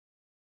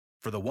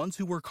For the ones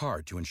who work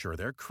hard to ensure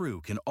their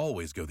crew can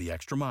always go the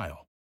extra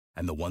mile,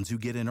 and the ones who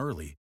get in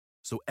early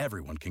so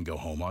everyone can go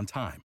home on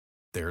time,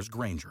 there's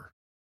Grainger,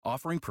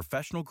 offering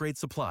professional-grade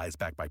supplies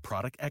backed by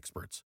product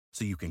experts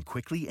so you can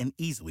quickly and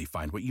easily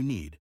find what you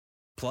need.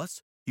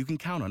 Plus, you can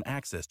count on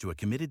access to a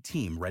committed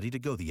team ready to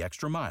go the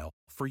extra mile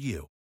for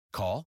you.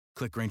 Call,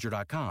 click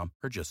Grainger.com,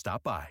 or just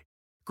stop by.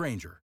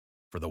 Grainger,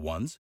 for the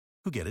ones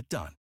who get it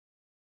done.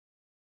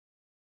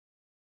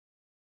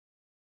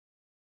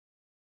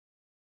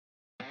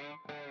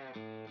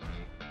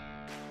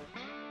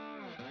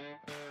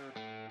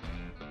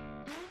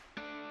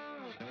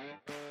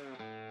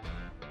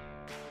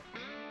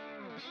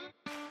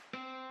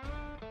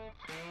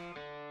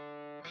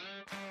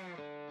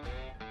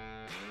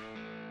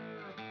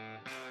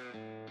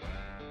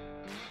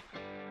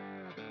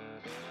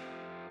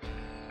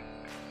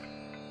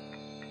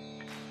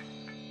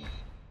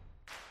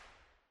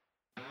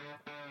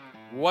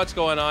 What's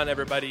going on,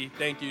 everybody?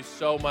 Thank you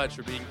so much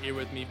for being here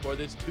with me for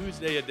this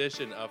Tuesday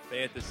edition of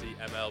Fantasy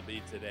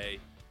MLB Today.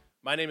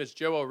 My name is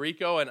Joe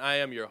Orico, and I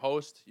am your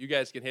host. You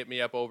guys can hit me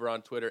up over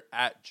on Twitter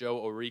at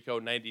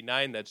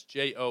JoeOrico99. That's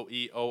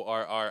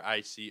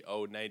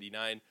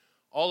JoeOrico99.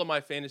 All of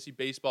my fantasy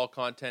baseball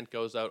content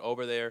goes out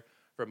over there,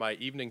 from my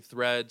evening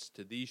threads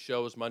to these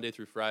shows Monday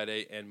through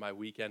Friday and my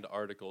weekend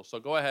articles. So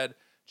go ahead,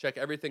 check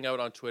everything out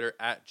on Twitter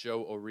at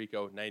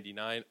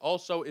JoeOrico99.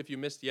 Also, if you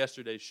missed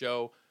yesterday's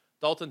show,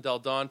 Dalton Del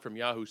Don from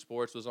Yahoo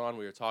Sports was on.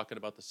 We were talking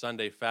about the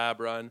Sunday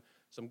Fab run,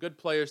 some good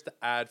players to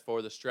add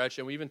for the stretch,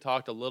 and we even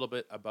talked a little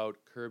bit about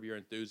Curb Your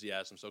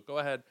Enthusiasm. So go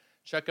ahead,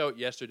 check out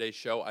yesterday's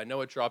show. I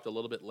know it dropped a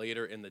little bit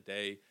later in the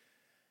day,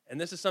 and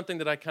this is something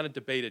that I kind of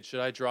debated.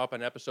 Should I drop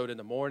an episode in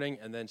the morning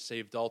and then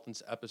save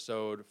Dalton's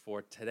episode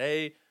for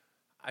today?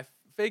 I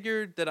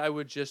figured that I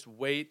would just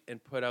wait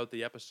and put out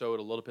the episode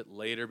a little bit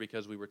later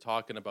because we were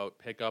talking about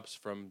pickups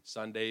from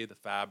Sunday, the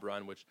Fab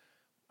run, which,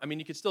 I mean,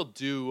 you can still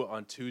do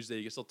on Tuesday.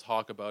 You can still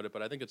talk about it,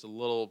 but I think it's a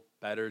little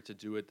better to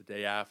do it the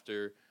day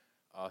after,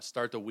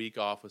 start the week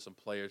off with some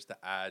players to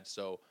add.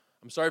 So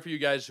I'm sorry for you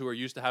guys who are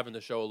used to having the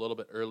show a little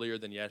bit earlier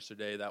than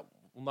yesterday. That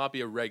will not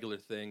be a regular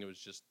thing. It was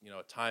just,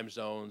 time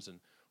zones and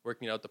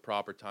working out the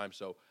proper time.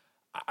 So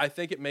I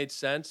think it made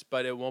sense,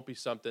 but it won't be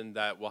something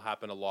that will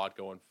happen a lot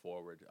going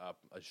forward,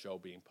 a show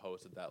being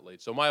posted that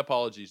late. So my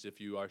apologies if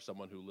you are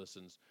someone who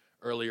listens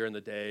earlier in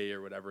the day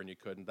or whatever and you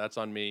couldn't. That's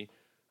on me.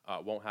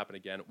 Won't happen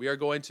again. We are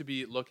going to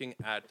be looking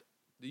at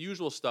the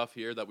usual stuff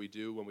here that we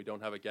do when we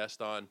don't have a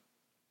guest on.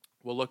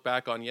 We'll look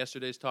back on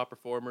yesterday's top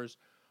performers.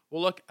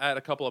 We'll look at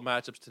a couple of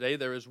matchups today.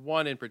 There is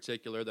one in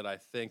particular that I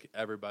think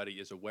everybody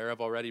is aware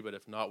of already, but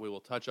if not, we will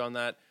touch on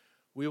that.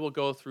 We will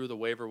go through the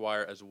waiver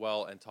wire as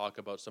well and talk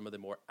about some of the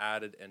more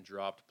added and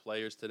dropped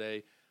players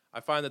today.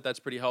 I find that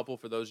that's pretty helpful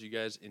for those of you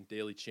guys in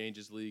daily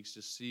changes leagues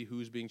to see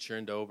who's being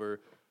churned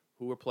over,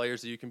 who are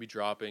players that you can be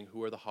dropping,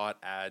 who are the hot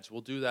adds. We'll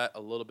do that a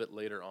little bit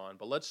later on.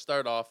 But let's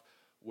start off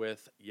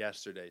with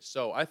yesterday.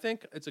 So I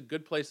think it's a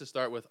good place to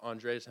start with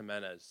Andrés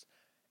Giménez.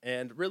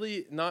 And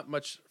really not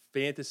much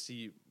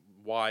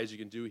fantasy-wise you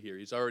can do here.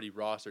 He's already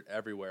rostered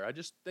everywhere. I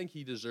just think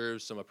he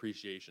deserves some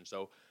appreciation.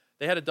 So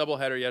they had a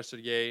doubleheader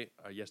yesterday.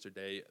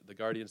 The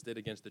Guardians did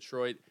against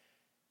Detroit.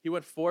 He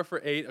went 4 for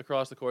 8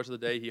 across the course of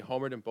the day. He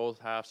homered in both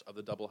halves of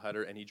the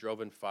doubleheader, and he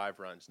drove in 5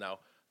 runs. Now,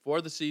 for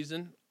the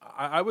season,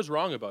 I was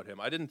wrong about him.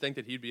 I didn't think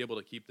that he'd be able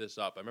to keep this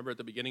up. I remember at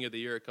the beginning of the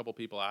year, a couple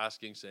people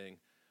asking, saying,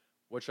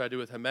 what should I do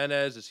with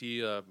Giménez? Is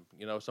he,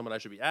 someone I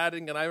should be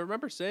adding? And I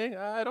remember saying,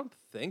 I don't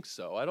think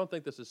so. I don't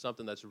think this is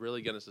something that's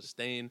really going to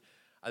sustain.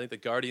 I think the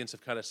Guardians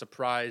have kind of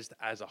surprised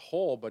as a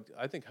whole, but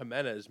I think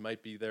Giménez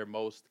might be their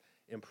most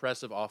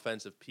impressive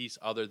offensive piece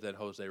other than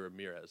Jose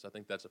Ramirez. I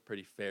think that's a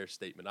pretty fair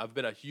statement. I've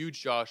been a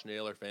huge Josh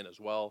Naylor fan as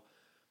well,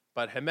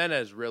 but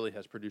Giménez really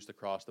has produced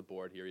across the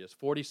board here. He has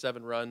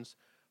 47 runs,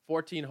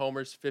 14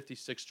 homers,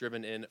 56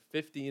 driven in,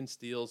 15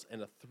 steals,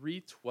 and a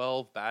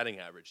 .312 batting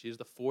average. He is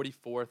the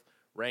 44th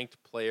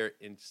ranked player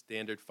in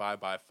standard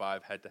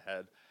 5x5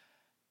 head-to-head.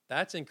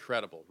 That's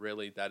incredible,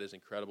 really. That is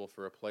incredible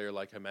for a player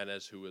like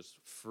Giménez, who was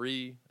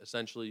free,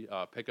 essentially,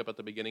 pick up at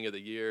the beginning of the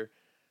year.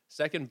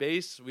 Second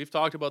base, we've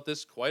talked about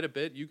this quite a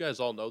bit. You guys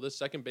all know this.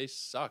 Second base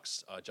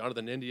sucks.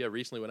 Jonathan India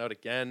recently went out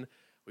again.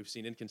 We've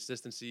seen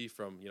inconsistency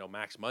from,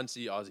 Max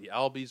Muncy. Ozzie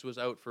Albies was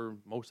out for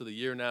most of the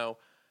year now.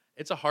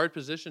 It's a hard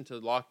position to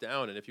lock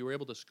down, and if you were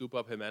able to scoop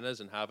up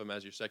Giménez and have him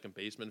as your second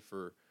baseman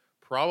for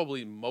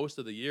probably most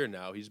of the year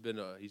now, he's been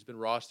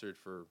rostered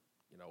for,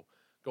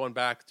 going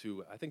back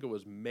to, I think it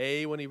was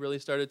May when he really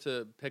started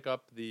to pick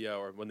up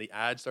or when the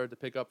ad started to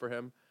pick up for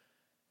him.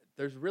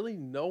 There's really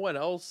no one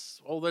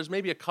else. Oh, there's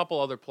maybe a couple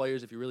other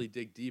players if you really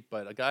dig deep,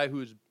 but a guy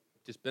who's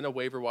just been a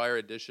waiver wire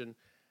addition,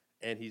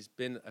 and he's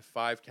been a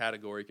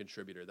 5-category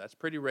contributor. That's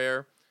pretty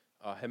rare.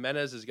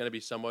 Giménez is going to be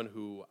someone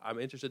who I'm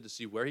interested to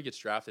see where he gets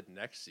drafted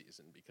next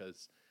season,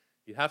 because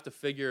you'd have to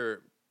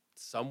figure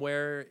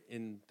somewhere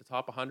in the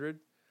top 100,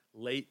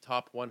 late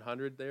top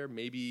 100 there,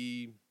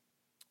 maybe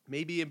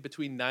in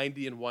between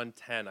 90 and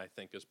 110, I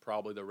think, is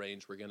probably the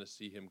range we're going to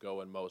see him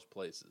go in most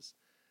places.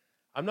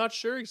 I'm not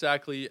sure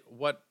exactly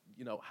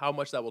how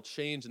much that will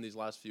change in these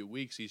last few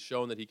weeks. He's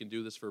shown that he can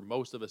do this for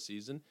most of a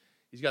season.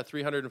 He's got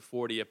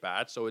 340 at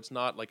bats, so it's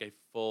not like a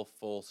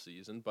full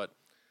season, but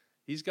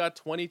he's got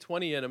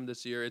 20-20 in him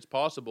this year. It's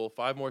possible.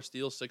 5 more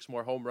steals, 6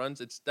 more home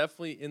runs. It's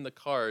definitely in the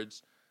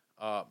cards.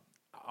 Uh,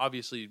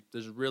 Obviously,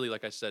 there's really,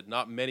 like I said,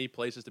 not many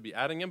places to be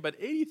adding him, but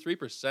 83%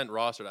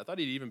 rostered. I thought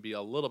he'd even be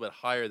a little bit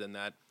higher than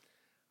that.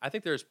 I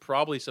think there's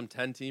probably some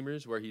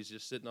 10-teamers where he's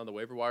just sitting on the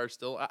waiver wire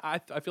still. I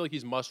feel like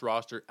he's must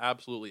roster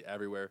absolutely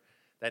everywhere.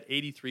 That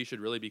 83 should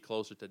really be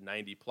closer to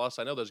 90 plus.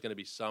 I know there's going to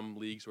be some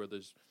leagues where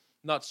there's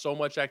not so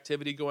much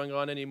activity going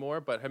on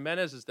anymore, but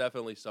Jimenez is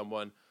definitely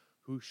someone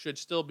who should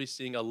still be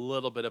seeing a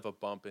little bit of a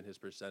bump in his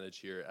percentage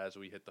here as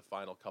we hit the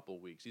final couple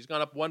weeks. He's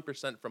gone up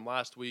 1% from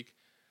last week.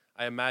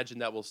 I imagine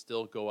that will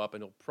still go up,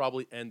 and he'll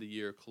probably end the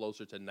year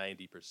closer to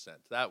 90%.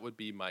 That would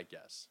be my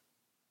guess.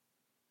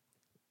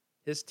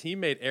 His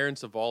teammate Aaron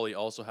Savali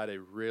also had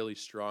a really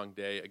strong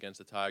day against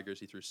the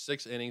Tigers. He threw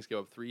 6 innings, gave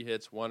up 3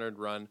 hits, 1 earned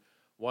run,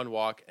 1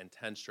 walk, and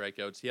 10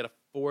 strikeouts. He had a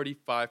 45%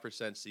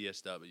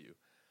 CSW.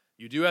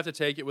 You do have to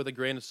take it with a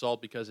grain of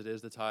salt because it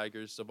is the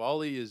Tigers.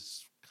 Savali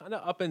is kind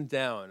of up and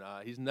down.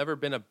 He's never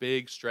been a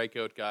big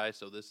strikeout guy,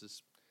 so this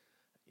is,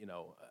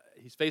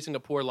 he's facing a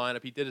poor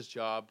lineup. He did his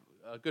job.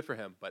 Good for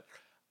him, but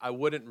I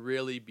wouldn't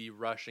really be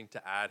rushing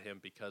to add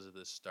him because of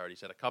this start. He's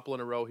had a couple in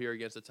a row here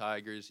against the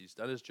Tigers. He's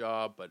done his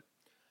job, but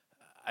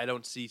I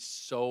don't see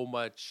so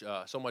much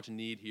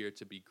need here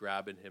to be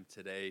grabbing him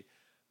today.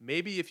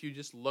 Maybe if you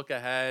just look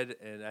ahead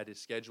and at his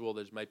schedule,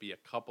 there's might be a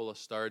couple of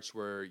starts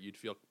where you'd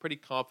feel pretty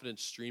confident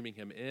streaming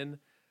him in,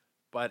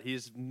 but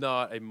he's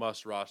not a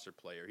must-roster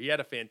player. He had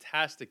a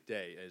fantastic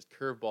day. His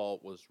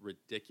curveball was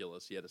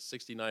ridiculous. He had a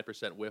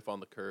 69% whiff on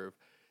the curve,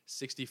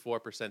 64%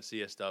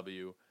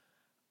 CSW.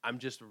 I'm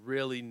just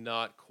really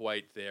not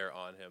quite there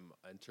on him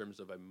in terms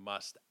of a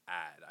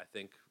must-add. I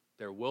think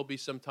there will be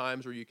some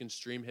times where you can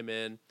stream him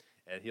in,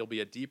 and he'll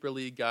be a deeper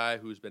league guy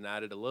who's been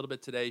added a little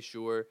bit today,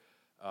 sure.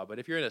 But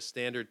if you're in a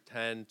standard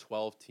 10,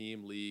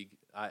 12-team league,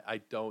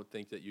 I don't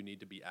think that you need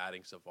to be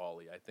adding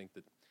Savali. I think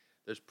that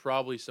there's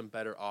probably some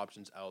better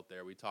options out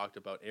there. We talked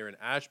about Aaron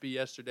Ashby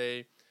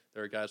yesterday.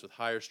 There are guys with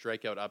higher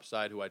strikeout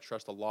upside who I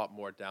trust a lot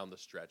more down the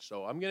stretch.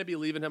 So I'm going to be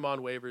leaving him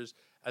on waivers,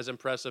 as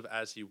impressive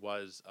as he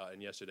was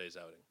in yesterday's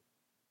outing.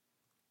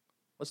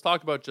 Let's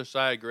talk about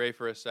Josiah Gray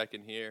for a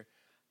second here.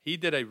 He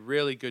did a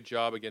really good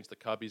job against the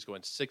Cubbies,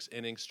 going 6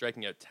 innings,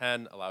 striking out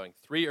 10, allowing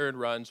 3 earned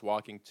runs,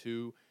 walking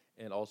 2,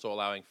 and also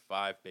allowing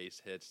 5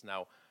 base hits.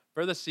 Now,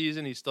 for the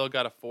season, he's still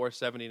got a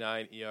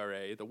 4.79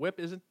 ERA. The whip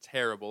isn't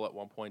terrible at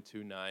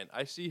 1.29.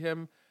 I see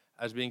him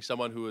as being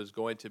someone who is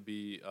going to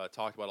be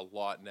talked about a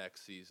lot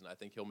next season. I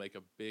think he'll make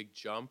a big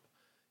jump.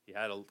 He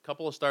had a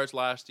couple of starts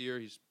last year.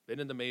 He's been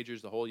in the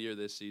majors the whole year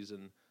this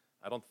season.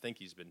 I don't think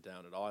he's been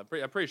down at all. I'm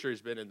pretty sure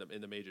he's been in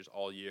the majors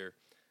all year.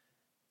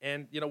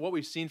 And, what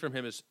we've seen from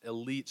him is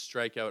elite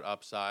strikeout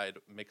upside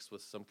mixed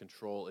with some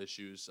control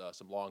issues,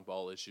 some long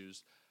ball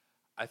issues.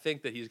 I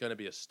think that he's going to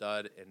be a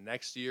stud, and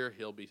next year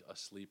he'll be a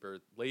sleeper.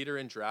 Later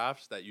in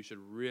drafts that you should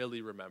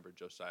really remember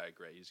Josiah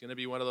Gray. He's going to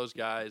be one of those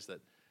guys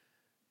that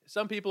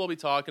some people will be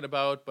talking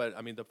about, but,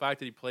 the fact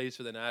that he plays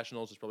for the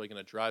Nationals is probably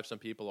going to drive some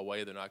people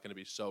away. They're not going to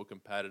be so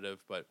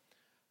competitive, but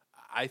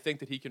I think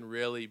that he can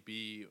really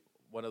be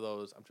one of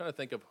those. I'm trying to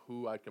think of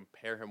who I'd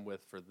compare him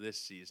with for this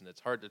season. It's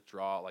hard to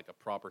draw like a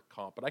proper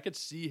comp, but I could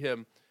see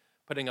him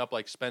putting up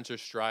like Spencer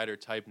Strider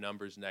type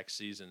numbers next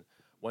season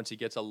once he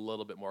gets a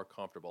little bit more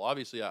comfortable.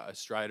 Obviously,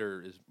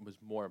 Strider was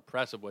more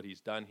impressive what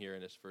he's done here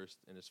in his first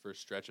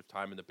stretch of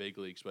time in the big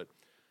leagues, but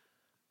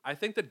I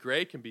think that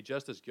Gray can be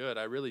just as good.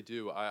 I really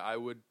do. I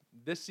would.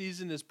 This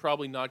season is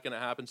probably not going to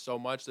happen so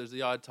much. There's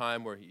the odd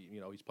time where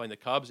he's playing the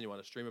Cubs and you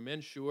want to stream him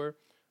in. Sure,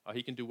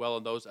 he can do well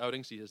in those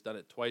outings. He has done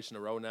it twice in a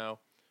row now.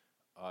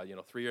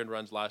 3 earned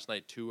runs last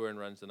night, 2 earned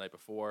runs the night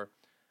before.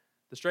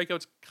 The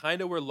strikeouts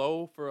kind of were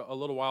low for a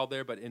little while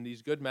there, but in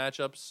these good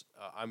matchups,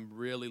 I'm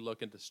really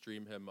looking to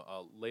stream him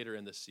later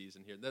in the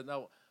season here.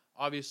 Now,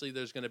 obviously,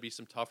 there's going to be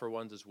some tougher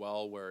ones as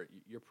well where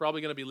you're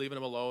probably going to be leaving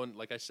him alone.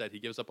 Like I said, he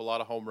gives up a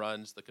lot of home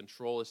runs. The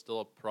control is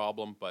still a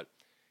problem, but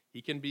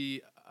he can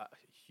be a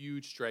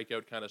huge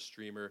strikeout kind of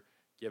streamer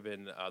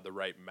given the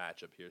right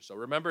matchup here. So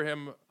remember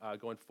him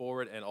going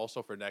forward and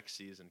also for next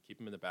season.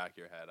 Keep him in the back of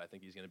your head. I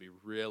think he's going to be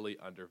really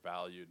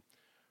undervalued.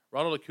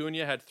 Ronald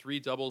Acuna had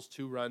 3 doubles,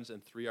 2 runs,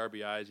 and 3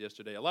 RBIs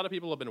yesterday. A lot of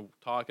people have been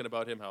talking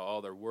about him,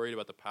 how they're worried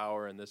about the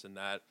power and this and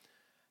that.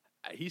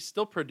 He's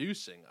still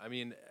producing.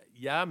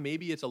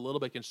 Maybe it's a little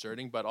bit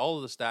concerning, but all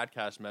of the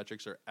StatCast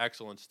metrics are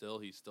excellent still.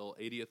 He's still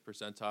 80th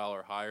percentile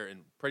or higher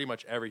in pretty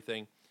much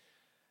everything.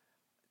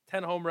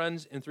 10 home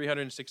runs in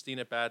 316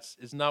 at-bats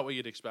is not what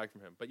you'd expect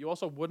from him. But you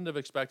also wouldn't have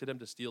expected him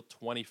to steal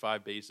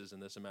 25 bases in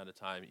this amount of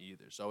time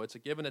either. So it's a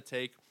give and a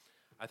take.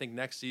 I think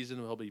next season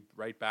he'll be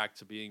right back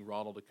to being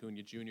Ronald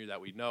Acuna Jr. that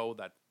we know,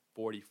 that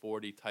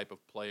 40-40 type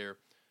of player.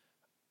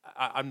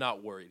 I'm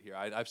not worried here.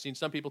 I've seen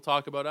some people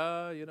talk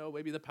about,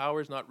 maybe the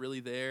power's not really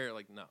there.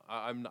 No,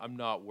 I'm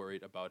not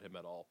worried about him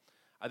at all.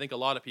 I think a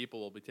lot of people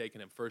will be taking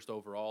him first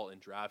overall in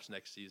drafts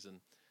next season.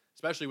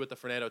 especially with the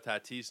Fernando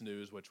Tatis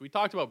news, which we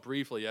talked about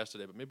briefly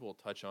yesterday, but maybe we'll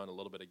touch on a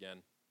little bit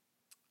again.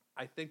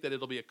 I think that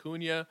it'll be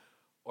Acuna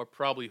or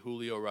probably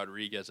Julio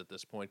Rodriguez at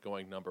this point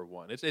going number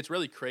one. It's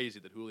really crazy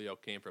that Julio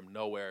came from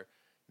nowhere.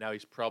 Now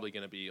he's probably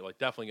going to be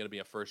definitely going to be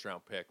a first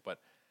round pick, but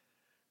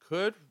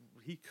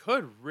he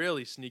could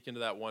really sneak into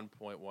that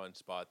 1.1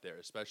 spot there,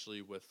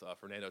 especially with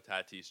Fernando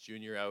Tatis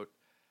Jr. out.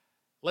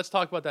 Let's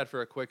talk about that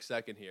for a quick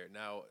second here.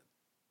 Now,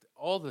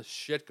 all the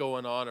shit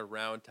going on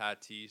around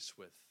Tatis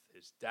with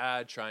his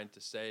dad trying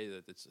to say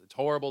that it's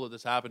horrible that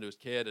this happened to his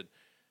kid, and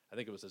I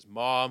think it was his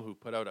mom who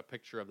put out a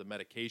picture of the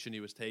medication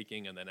he was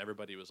taking, and then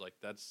everybody was like,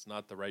 "That's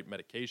not the right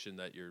medication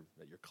that you're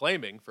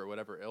claiming for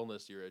whatever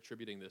illness you're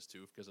attributing this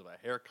to because of a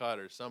haircut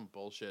or some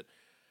bullshit."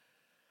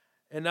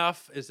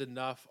 Enough is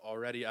enough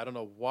already. I don't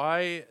know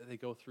why they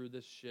go through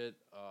this shit.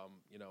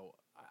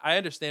 I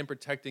understand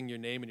protecting your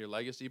name and your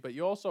legacy, but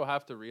you also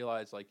have to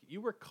realize, like, you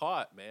were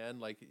caught, man.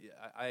 Like,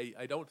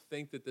 I don't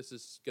think that this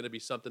is going to be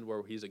something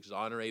where he's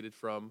exonerated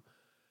from.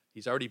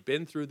 He's already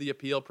been through the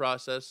appeal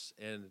process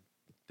and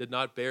did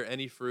not bear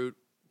any fruit.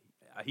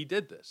 He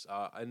did this.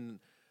 And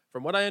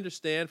from what I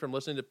understand from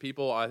listening to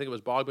people, I think it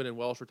was Bogman and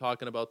Welsh were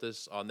talking about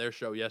this on their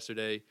show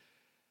yesterday.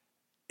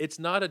 It's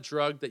not a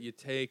drug that you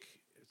take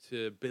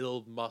to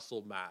build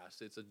muscle mass.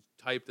 It's a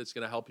type that's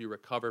going to help you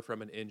recover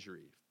from an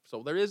injury.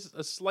 So there is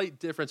a slight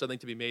difference, I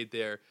think, to be made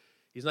there.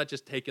 He's not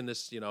just taking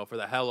this, for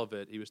the hell of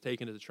it. He was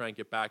taking it to try and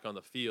get back on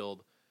the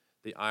field.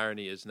 The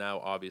irony is now,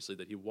 obviously,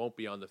 that he won't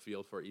be on the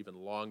field for even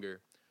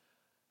longer.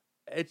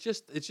 It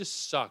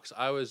just sucks.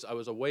 I was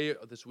away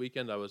this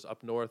weekend. I was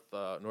up north,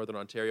 northern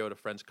Ontario, at a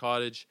friend's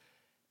cottage,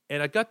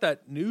 and I got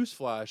that news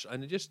flash,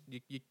 and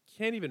you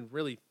can't even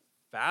really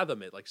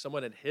fathom it. Like,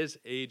 someone at his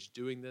age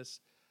doing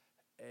this.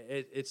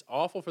 It's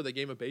awful for the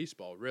game of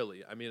baseball,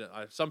 really. I mean,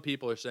 some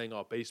people are saying,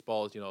 "Oh,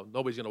 baseball is,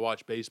 nobody's going to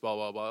watch baseball."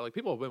 Blah blah. Like,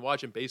 people have been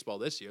watching baseball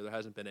this year. There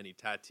hasn't been any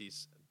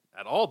Tatis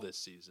at all this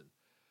season.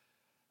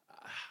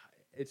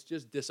 It's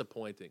just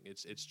disappointing.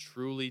 It's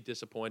truly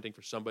disappointing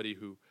for somebody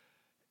who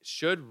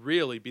should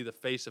really be the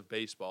face of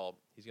baseball.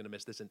 He's going to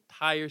miss this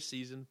entire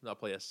season, not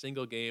play a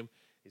single game.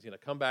 He's going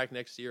to come back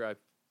next year. I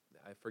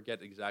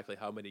forget exactly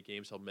how many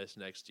games he'll miss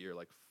next year,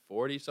 like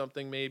 40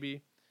 something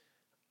maybe.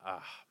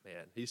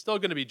 Man, he's still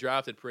going to be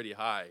drafted pretty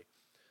high.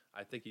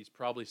 I think he's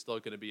probably still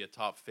going to be a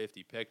top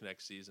 50 pick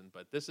next season.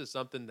 But this is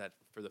something that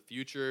for the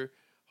future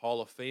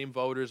Hall of Fame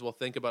voters will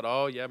think about.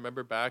 Oh, yeah,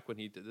 remember back when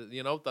he did,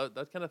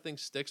 that kind of thing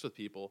sticks with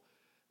people.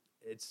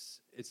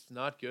 It's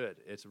not good.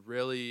 It's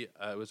really,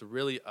 it was a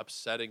really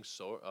upsetting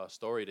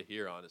story to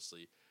hear,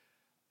 honestly.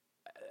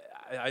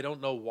 I don't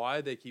know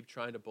why they keep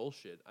trying to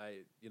bullshit.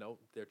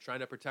 They're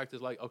trying to protect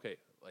his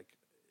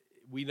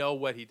we know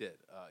what he did.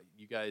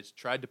 You guys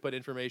tried to put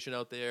information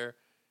out there.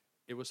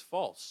 It was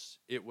false.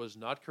 It was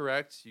not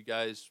correct. You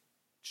guys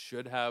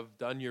should have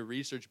done your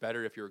research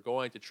better if you're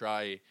going to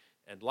try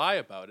and lie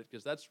about it,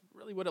 because that's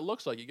really what it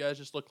looks like. You guys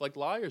just look like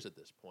liars at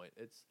this point.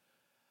 It's,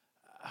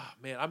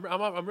 man,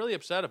 I'm really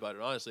upset about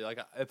it, honestly. Like,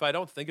 if I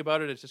don't think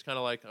about it, it's just kind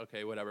of like,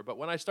 okay, whatever. But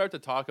when I start to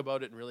talk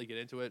about it and really get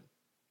into it,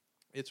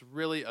 it's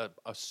really a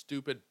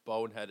stupid,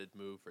 boneheaded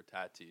move for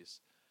Tatis.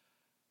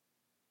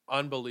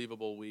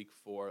 Unbelievable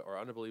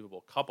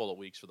unbelievable couple of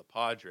weeks for the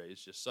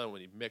Padres. Just so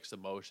many mixed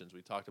emotions.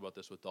 We talked about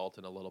this with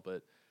Dalton a little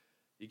bit.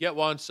 You get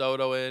Juan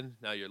Soto in,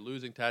 now you're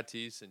losing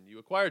Tatis, and you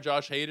acquire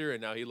Josh Hader,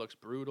 and now he looks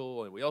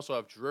brutal. And we also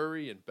have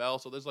Drury and Bell,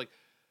 so there's like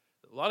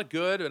a lot of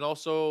good and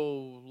also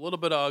a little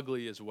bit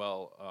ugly as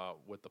well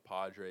with the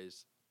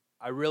Padres.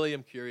 I really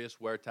am curious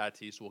where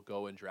Tatis will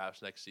go in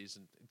drafts next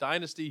season.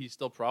 Dynasty, he's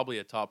still probably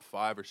a top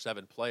 5 or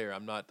 7 player.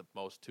 I'm not the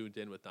most tuned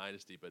in with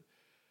Dynasty, but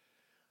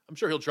I'm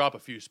sure he'll drop a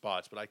few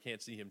spots, but I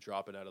can't see him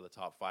dropping out of the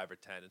top 5 or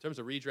 10. In terms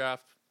of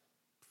redraft,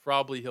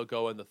 probably he'll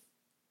go in the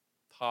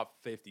top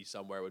 50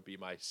 somewhere would be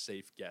my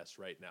safe guess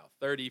right now.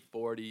 30,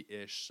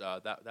 40-ish,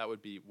 that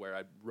would be where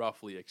I'd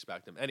roughly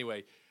expect him.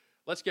 Anyway,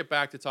 let's get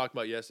back to talking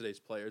about yesterday's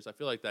players. I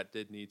feel like that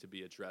did need to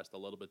be addressed a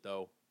little bit,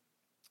 though.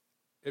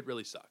 It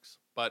really sucks.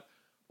 But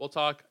we'll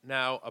talk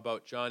now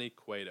about Johnny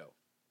Cueto.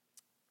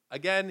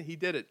 Again, he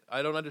did it.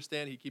 I don't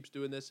understand. He keeps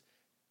doing this.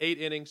 8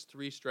 innings,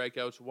 3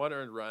 strikeouts, 1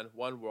 earned run,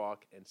 1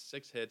 walk, and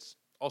 6 hits.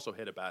 Also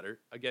hit a batter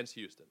against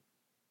Houston.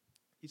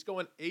 He's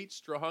going 8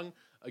 strong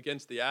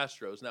against the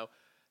Astros. Now,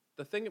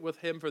 the thing with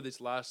him for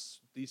this last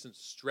decent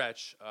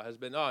stretch has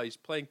been, he's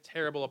playing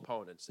terrible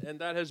opponents. And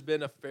that has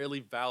been a fairly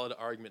valid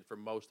argument for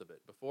most of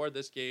it. Before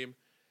this game,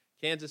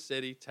 Kansas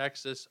City,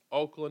 Texas,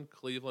 Oakland,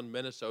 Cleveland,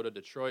 Minnesota,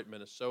 Detroit,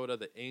 Minnesota,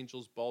 the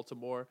Angels,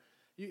 Baltimore.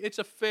 It's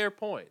a fair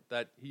point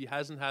that he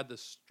hasn't had the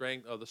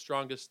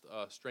strongest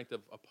strength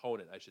of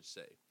opponent, I should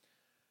say.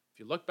 If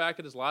you look back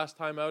at his last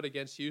time out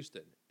against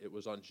Houston, it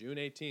was on June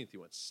 18th. He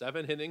went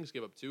 7 innings,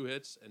 gave up 2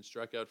 hits, and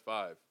struck out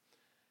 5.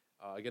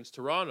 Against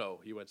Toronto,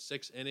 he went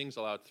 6 innings,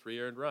 allowed 3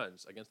 earned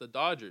runs. Against the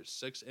Dodgers,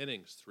 6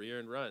 innings, 3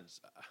 earned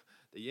runs.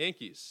 The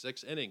Yankees,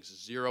 6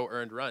 innings, 0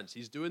 earned runs.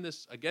 He's doing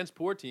this against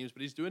poor teams,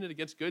 but he's doing it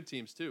against good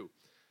teams too.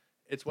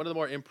 It's one of the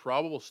more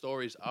improbable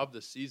stories of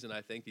the season,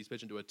 I think. He's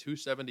pitching to a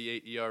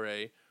 2.78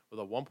 ERA with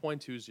a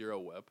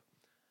 1.20 whip.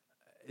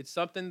 it's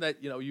something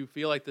that, you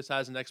feel like this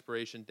has an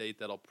expiration date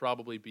that'll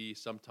probably be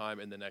sometime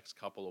in the next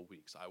couple of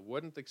weeks. I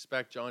wouldn't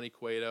expect Johnny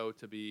Cueto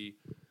to be,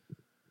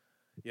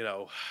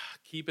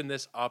 keeping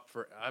this up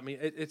for. I mean,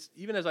 it's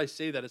even as I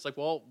say that, it's like,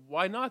 well,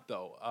 why not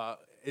though?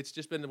 It's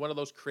just been one of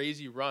those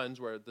crazy runs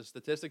where the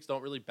statistics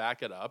don't really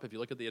back it up. If you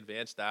look at the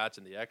advanced stats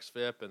and the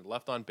xFIP and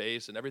left on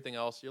base and everything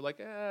else, you're like,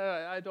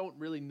 I don't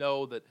really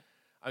know that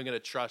I'm going to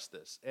trust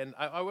this. And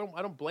I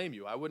don't blame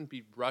you. I wouldn't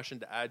be rushing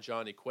to add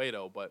Johnny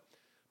Cueto, but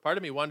part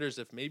of me wonders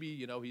if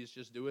maybe, he's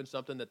just doing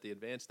something that the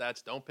advanced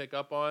stats don't pick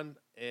up on,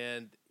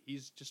 and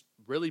he's just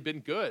really been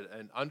good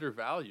and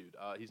undervalued.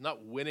 He's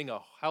not winning a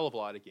hell of a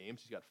lot of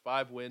games. He's got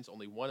 5 wins,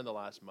 only 1 in the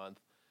last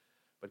month,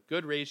 but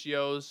good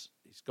ratios.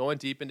 He's going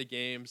deep into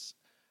games.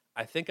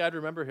 I think I'd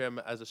remember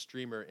him as a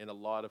streamer in a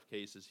lot of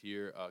cases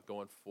here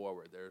going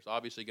forward. There's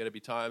obviously going to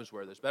be times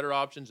where there's better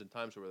options and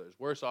times where there's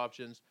worse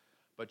options.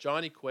 But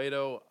Johnny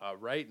Cueto,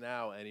 right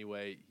now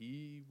anyway,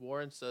 he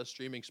warrants a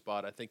streaming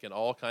spot, I think, in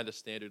all kind of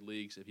standard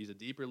leagues. If he's a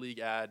deeper league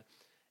ad,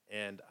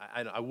 and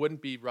I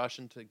wouldn't be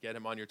rushing to get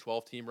him on your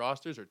 12-team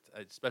rosters, or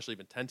especially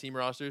even 10-team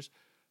rosters,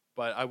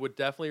 but I would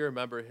definitely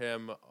remember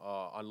him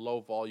on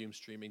low-volume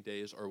streaming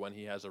days or when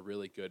he has a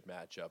really good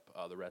matchup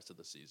the rest of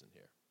the season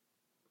here.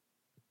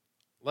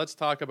 Let's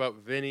talk about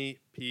Vinny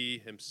P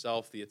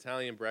himself, the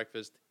Italian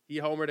breakfast. He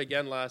homered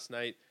again last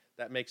night.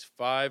 That makes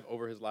 5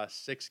 over his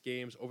last 6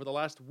 games. Over the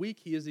last week,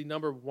 he is the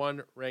number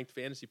 1 ranked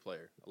fantasy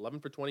player. 11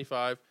 for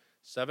 25,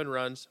 7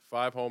 runs,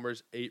 5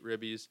 homers, 8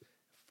 ribbies,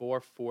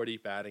 440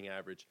 batting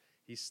average.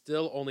 He's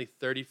still only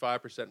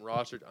 35%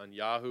 rostered on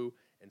Yahoo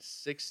and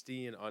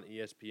 16 on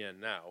ESPN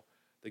now.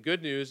 The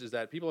good news is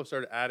that people have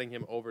started adding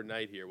him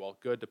overnight here. Well,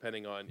 good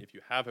depending on if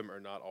you have him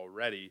or not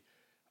already.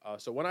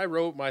 So when I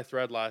wrote my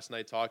thread last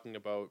night talking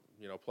about,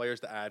 players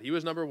to add, he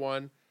was number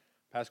 1.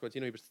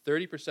 Pasquantino, he was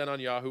 30% on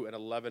Yahoo and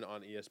 11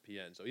 on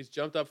ESPN. So he's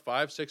jumped up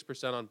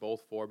 5-6% on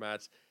both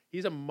formats.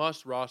 He's a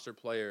must-roster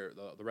player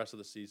the rest of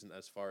the season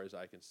as far as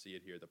I can see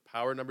it here. The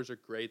power numbers are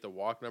great. The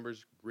walk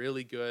numbers,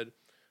 really good.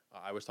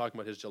 I was talking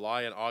about his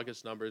July and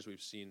August numbers. We've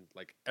seen,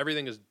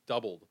 everything is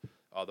doubled.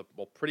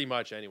 Pretty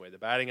much anyway. The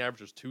batting average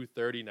was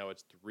 230. Now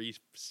it's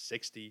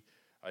 360.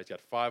 He's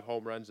got 5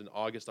 home runs in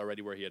August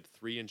already, where he had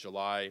 3 in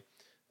July.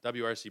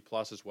 WRC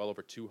Plus is well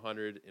over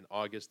 200 in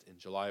August. In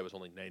July, it was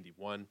only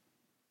 91.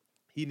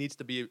 He needs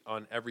to be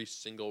on every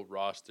single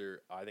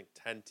roster, I think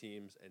 10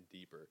 teams and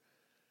deeper.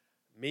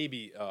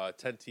 Maybe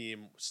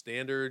 10-team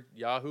standard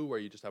Yahoo, where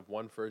you just have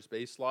 1 first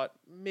base slot.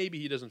 Maybe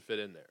he doesn't fit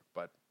in there.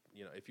 But,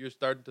 if you're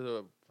starting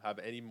to have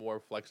any more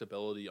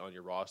flexibility on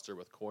your roster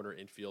with corner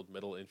infield,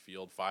 middle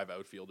infield, 5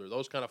 outfielder,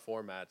 those kind of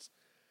formats,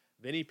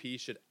 Vinny P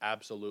should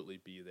absolutely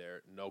be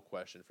there. No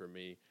question for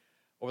me.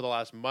 Over the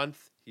last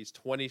month, he's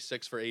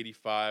 26 for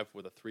 85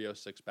 with a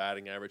 306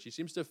 batting average. He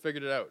seems to have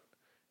figured it out.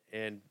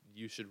 And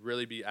you should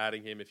really be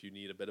adding him if you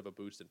need a bit of a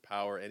boost in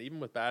power. And even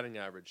with batting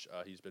average,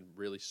 he's been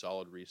really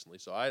solid recently.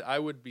 So I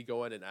would be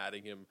going and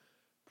adding him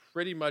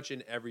pretty much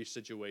in every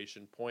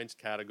situation. Points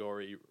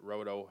category,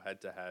 roto,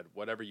 head-to-head,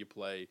 whatever you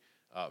play,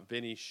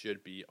 Vinny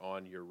should be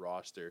on your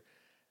roster.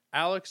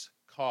 Alex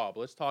Cobb,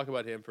 let's talk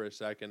about him for a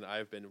second.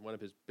 I've been one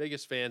of his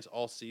biggest fans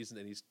all season,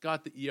 and he's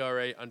got the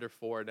ERA under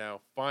 4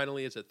 now.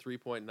 Finally, it's at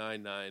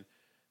 3.99.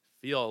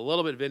 Feel a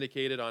little bit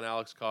vindicated on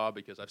Alex Cobb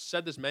because I've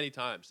said this many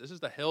times. This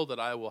is the hill that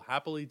I will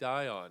happily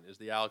die on, is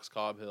the Alex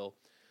Cobb hill.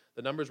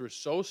 The numbers were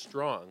so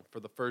strong for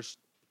the first,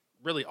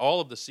 really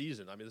all of the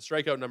season. I mean, the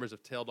strikeout numbers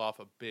have tailed off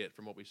a bit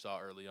from what we saw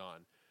early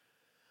on.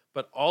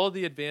 But all of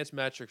the advanced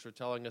metrics were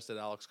telling us that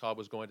Alex Cobb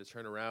was going to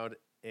turn around,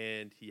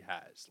 and he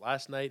has.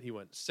 Last night, he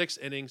went 6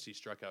 innings. He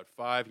struck out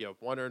 5. He had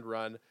 1 earned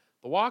run.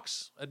 The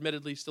walks,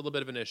 admittedly, still a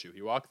bit of an issue.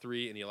 He walked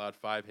 3, and he allowed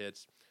 5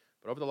 hits.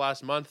 But over the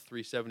last month,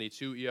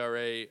 3.72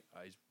 ERA,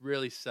 he's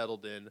really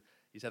settled in.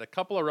 He's had a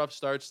couple of rough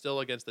starts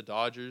still against the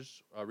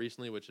Dodgers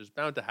recently, which is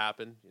bound to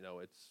happen.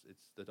 It's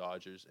the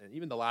Dodgers. And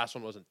even the last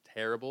one wasn't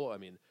terrible. I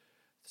mean,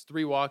 it's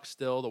 3 walks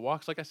still. The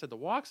walks, like I said, the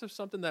walks are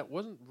something that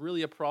wasn't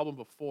really a problem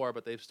before,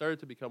 but they've started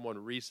to become one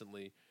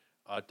recently.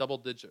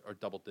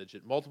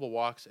 Multiple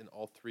walks in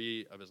all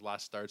 3 of his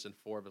last starts and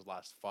 4 of his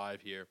last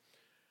 5 here.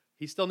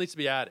 He still needs to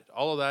be added.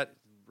 All of that,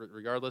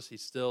 regardless, he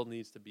still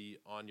needs to be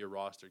on your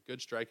roster. Good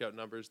strikeout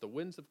numbers. The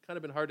wins have kind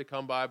of been hard to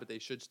come by, but they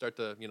should start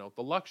to,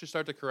 the luck should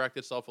start to correct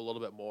itself a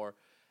little bit more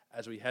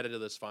as we head into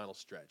this final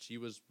stretch. He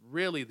was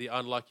really the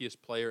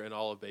unluckiest player in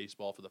all of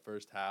baseball for the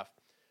first half.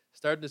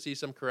 Starting to see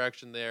some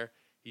correction there.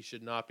 He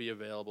should not be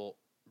available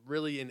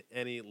really in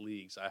any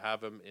leagues. I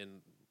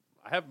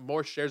have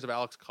more shares of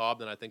Alex Cobb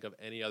than I think of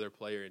any other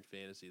player in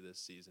fantasy this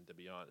season, to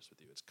be honest with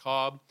you. It's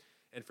Cobb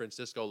and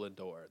Francisco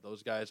Lindor.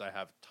 Those guys I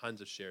have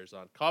tons of shares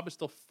on. Cobb is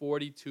still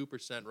 42%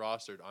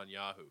 rostered on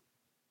Yahoo.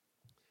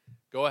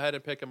 Go ahead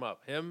and pick him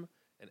up. Him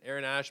and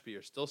Aaron Ashby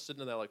are still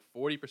sitting in that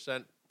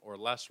 40% or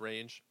less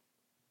range.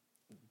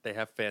 They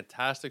have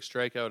fantastic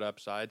strikeout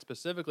upside,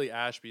 specifically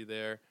Ashby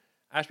there.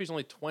 Ashby's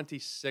only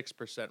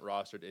 26%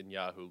 rostered in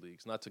Yahoo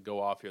leagues. Not to go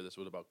off here, this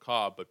was about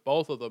Cobb, but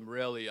both of them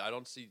really, I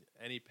don't see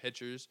any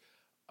pitchers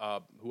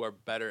who are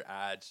better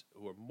ads,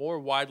 who are more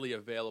widely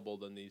available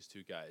than these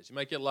two guys. You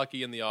might get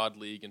lucky in the odd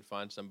league and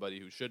find somebody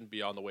who shouldn't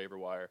be on the waiver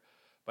wire.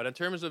 But in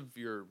terms of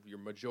your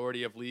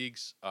majority of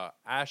leagues,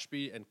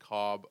 Ashby and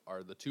Cobb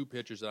are the two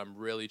pitchers that I'm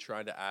really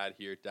trying to add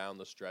here down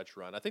the stretch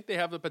run. I think they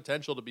have the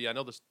potential to be, I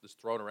know this is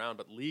thrown around,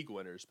 but league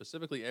winners,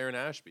 specifically Aaron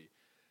Ashby.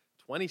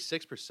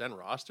 26%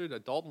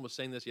 rostered. Dalton was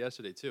saying this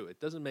yesterday too. It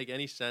doesn't make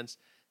any sense.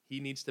 He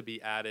needs to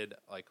be added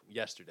like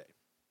yesterday.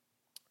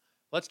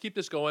 Let's keep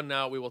this going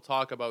now. We will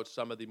talk about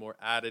some of the more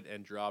added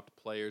and dropped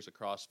players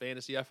across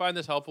fantasy. I find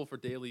this helpful for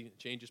daily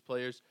changes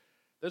players.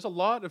 There's a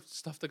lot of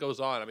stuff that goes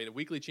on. I mean, in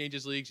weekly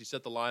changes leagues, you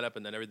set the lineup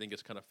and then everything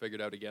gets kind of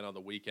figured out again on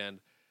the weekend.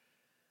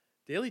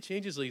 Daily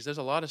changes leagues, there's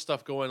a lot of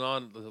stuff going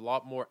on. There's a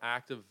lot more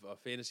active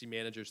fantasy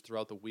managers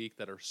throughout the week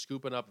that are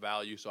scooping up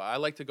value. So I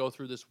like to go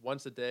through this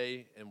once a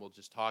day, and we'll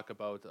just talk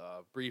about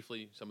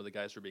briefly some of the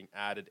guys who are being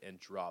added and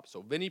dropped.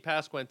 So Vinny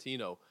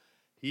Pasquantino,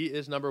 he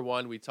is number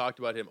one. We talked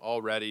about him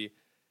already.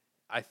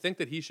 I think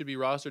that he should be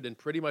rostered in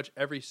pretty much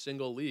every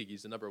single league.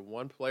 He's the number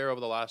one player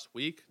over the last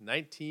week,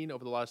 19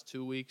 over the last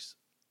 2 weeks.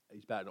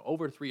 He's batting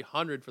over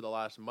 300 for the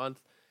last month,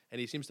 and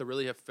he seems to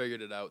really have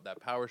figured it out. That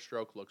power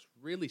stroke looks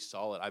really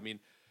solid. I mean,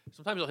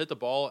 sometimes he'll hit the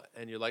ball,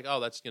 and you're like, oh,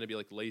 that's going to be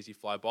like lazy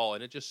fly ball,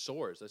 and it just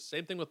soars. The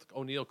same thing with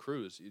O'Neal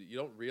Cruz. You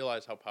don't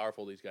realize how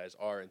powerful these guys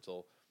are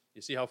until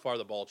you see how far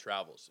the ball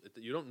travels.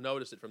 You don't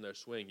notice it from their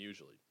swing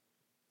usually.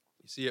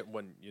 You see it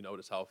when you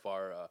notice how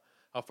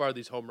far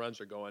these home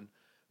runs are going.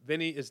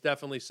 Vinny is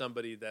definitely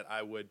somebody that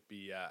I would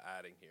be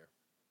adding here.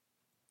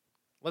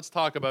 Let's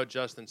talk about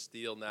Justin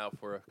Steele now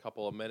for a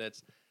couple of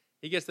minutes.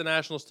 He gets the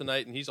Nationals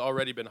tonight, and he's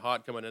already been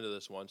hot coming into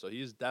this one, so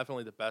he's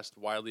definitely the best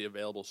widely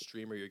available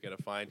streamer you're going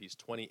to find. He's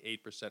 28%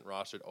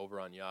 rostered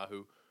over on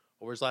Yahoo.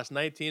 Over his last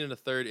 19 and a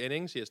third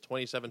innings, he has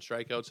 27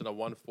 strikeouts and a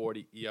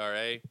 1.40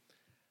 ERA.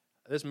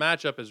 This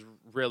matchup is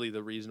really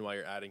the reason why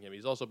you're adding him.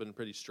 He's also been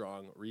pretty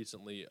strong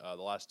recently.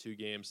 The last 2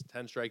 games,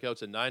 10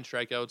 strikeouts and 9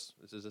 strikeouts.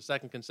 This is a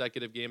second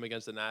consecutive game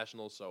against the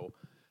Nationals, so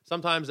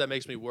sometimes that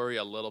makes me worry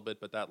a little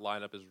bit, but that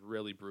lineup is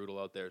really brutal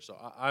out there. So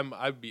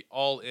I'd be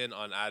all in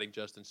on adding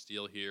Justin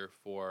Steele here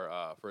for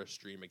a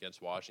stream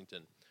against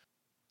Washington.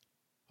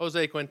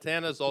 Jose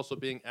Quintana is also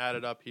being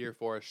added up here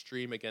for a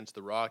stream against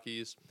the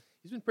Rockies.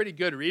 He's been pretty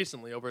good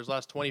recently. Over his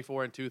last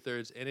 24 and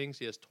 2/3 innings,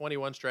 he has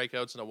 21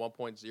 strikeouts and a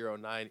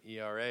 1.09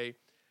 ERA.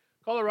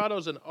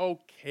 Colorado's an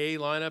okay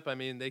lineup. I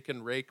mean, they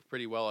can rake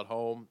pretty well at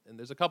home, and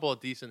there's a couple of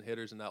decent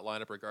hitters in that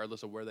lineup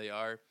regardless of where they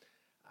are.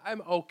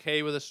 I'm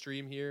okay with a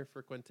stream here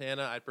for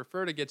Quintana. I'd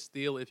prefer to get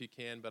Steele if you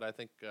can, but I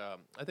think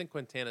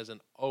Quintana is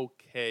an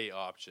okay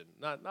option.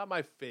 Not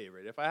my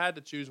favorite. If I had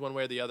to choose one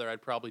way or the other,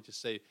 I'd probably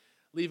just say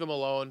leave him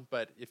alone.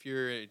 But if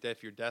you're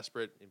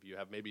desperate, if you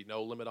have maybe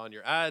no limit on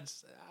your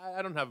ads,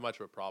 I don't have much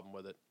of a problem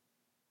with it.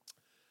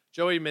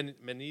 Joey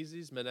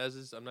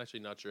Menezes, I'm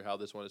actually not sure how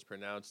this one is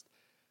pronounced.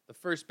 The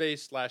first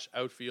base /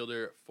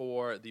 outfielder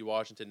for the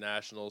Washington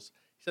Nationals.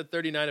 He's had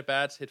 39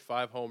 at-bats, hit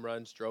 5 home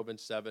runs, drove in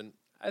 7.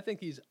 I think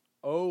he's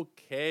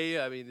okay.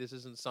 I mean, this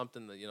isn't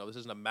something that, this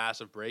isn't a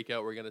massive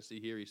breakout we're going to see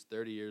here. He's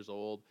 30 years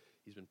old.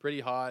 He's been pretty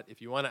hot. If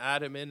you want to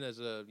add him in as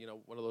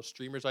one of those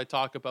streamers I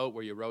talk about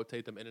where you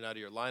rotate them in and out of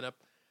your lineup,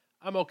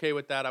 I'm okay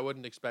with that. I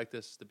wouldn't expect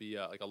this to be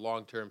like a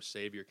long-term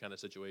savior kind of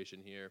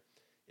situation here.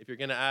 If you're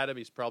going to add him,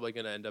 he's probably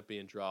going to end up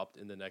being dropped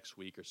in the next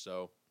week or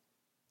so.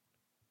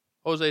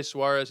 Jose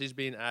Suarez, he's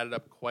being added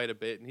up quite a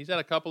bit, and he's had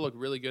a couple of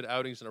really good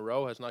outings in a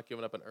row, has not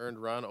given up an earned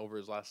run over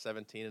his last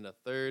 17 and a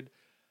third.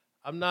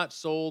 I'm not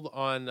sold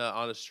on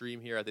a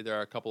stream here. I think there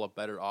are a couple of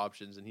better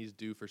options, and he's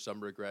due for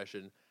some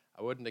regression.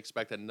 I wouldn't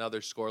expect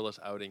another scoreless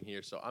outing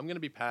here, so I'm going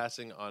to be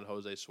passing on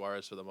Jose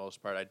Suarez for the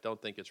most part. I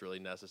don't think it's really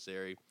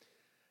necessary.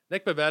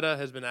 Nick Pivetta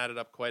has been added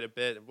up quite a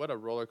bit. What a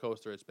roller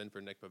coaster it's been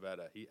for Nick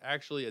Pivetta. He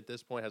actually, at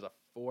this point, has a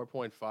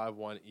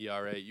 4.51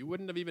 ERA. You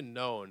wouldn't have even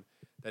known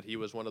that he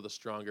was one of the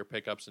stronger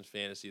pickups in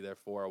fantasy there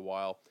for a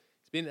while.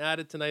 He's being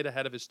added tonight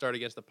ahead of his start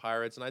against the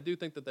Pirates, and I do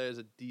think that there's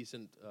a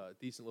decent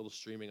little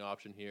streaming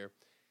option here.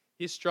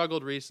 He's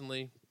struggled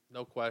recently,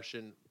 no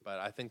question, but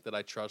I think that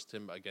I trust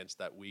him against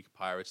that weak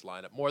Pirates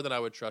lineup more than I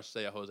would trust,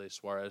 say, a Jose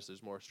Suarez.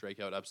 There's more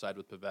strikeout upside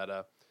with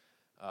Pivetta.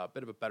 A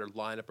bit of a better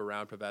lineup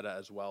around Pivetta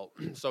as well.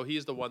 So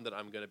he's the one that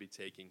I'm going to be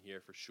taking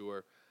here for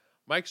sure.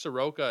 Mike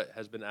Soroka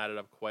has been added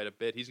up quite a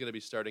bit. He's going to be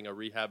starting a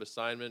rehab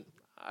assignment.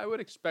 I would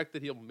expect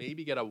that he'll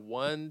maybe get a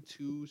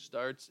 1-2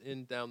 starts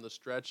in down the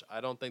stretch. I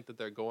don't think that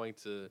they're going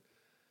to,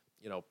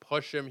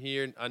 push him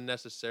here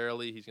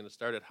unnecessarily. He's going to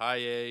start at high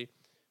A.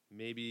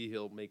 Maybe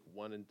he'll make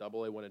 1 in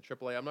AA, 1 in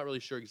AAA. I'm not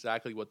really sure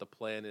exactly what the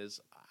plan is.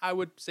 I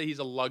would say he's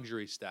a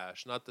luxury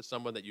stash, not to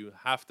someone that you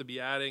have to be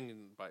adding,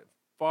 and by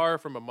far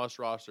from a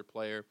must-roster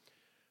player.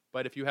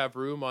 But if you have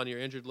room on your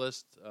injured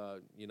list,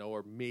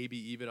 or maybe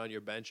even on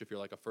your bench if you're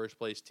like a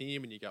first-place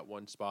team and you got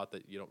one spot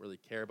that you don't really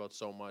care about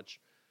so much,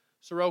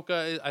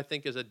 Soroka, I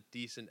think, is a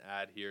decent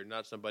add here.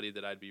 Not somebody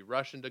that I'd be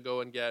rushing to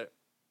go and get,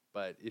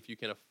 but if you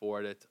can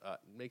afford it, it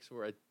makes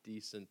for a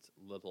decent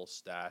little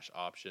stash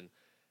option.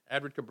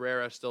 Edward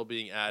Cabrera still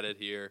being added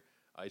here.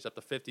 He's up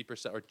to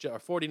 50% or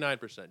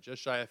 49%,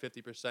 just shy of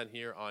 50%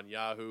 here on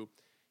Yahoo.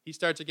 He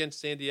starts against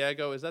San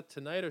Diego. Is that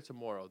tonight or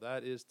tomorrow?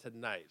 That is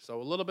tonight.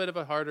 So a little bit of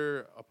a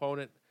harder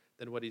opponent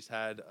than what he's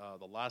had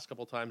the last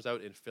couple times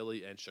out in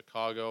Philly and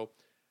Chicago.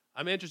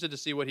 I'm interested to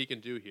see what he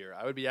can do here.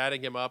 I would be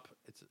adding him up.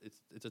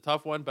 It's a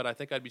tough one, but I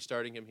think I'd be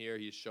starting him here.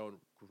 He's shown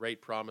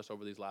great promise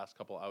over these last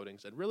couple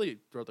outings, and really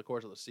throughout the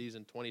course of the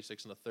season.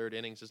 26 and a third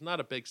innings is not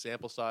a big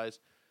sample size,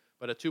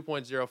 but a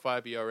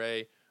 2.05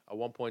 ERA, a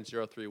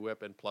 1.03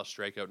 WHIP, and plus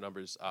strikeout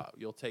numbers.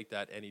 You'll take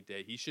that any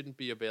day. He shouldn't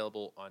be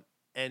available on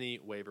any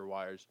waiver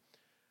wires.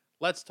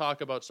 Let's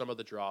talk about some of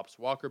the drops.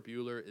 Walker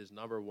Buehler is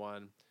number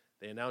one.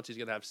 They announced he's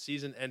going to have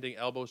season-ending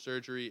elbow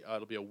surgery.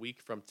 It'll be a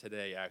week from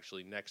today,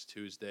 actually, next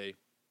Tuesday.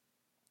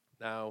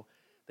 Now,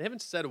 they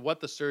haven't said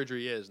what the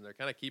surgery is, and they're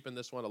kind of keeping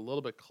this one a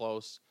little bit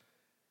close.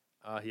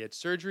 He had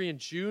surgery in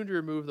June to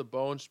remove the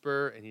bone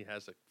spur, and he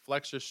has a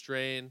flexor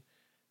strain.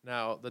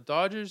 Now, the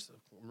Dodgers,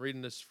 I'm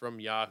reading this from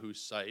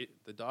Yahoo's site,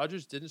 the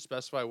Dodgers didn't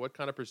specify what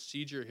kind of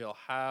procedure he'll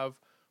have,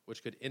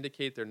 which could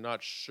indicate they're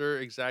not sure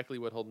exactly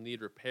what he'll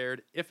need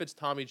repaired. If it's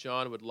Tommy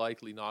John, it would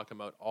likely knock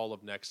him out all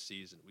of next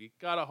season. We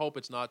got to hope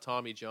it's not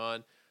Tommy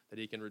John, that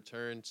he can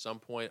return some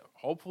point,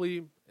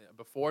 hopefully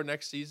before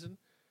next season.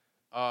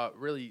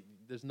 Really,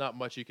 there's not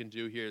much you can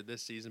do here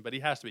this season, but he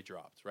has to be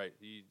dropped, right?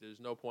 There's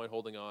no point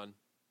holding on.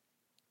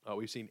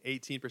 We've seen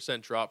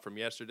 18% drop from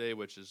yesterday,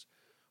 which is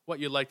what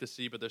you'd like to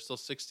see, but there's still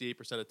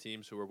 68% of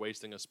teams who are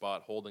wasting a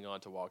spot holding on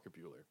to Walker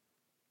Buehler.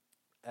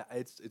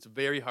 It's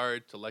very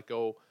hard to let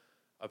go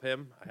of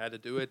him. I had to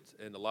do it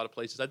in a lot of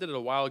places. I did it a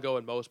while ago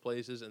in most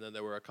places, and then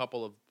there were a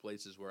couple of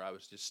places where I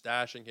was just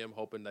stashing him,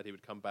 hoping that he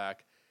would come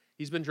back.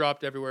 He's been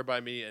dropped everywhere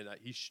by me, and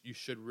you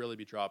should really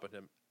be dropping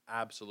him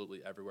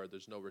absolutely everywhere.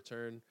 There's no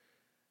return.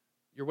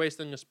 You're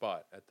wasting a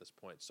spot at this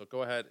point. So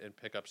go ahead and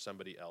pick up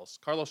somebody else.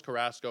 Carlos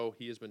Carrasco,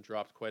 he has been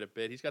dropped quite a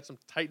bit. He's got some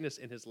tightness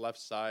in his left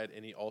side,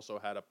 and he also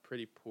had a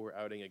pretty poor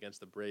outing against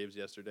the Braves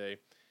yesterday.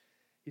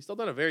 He's still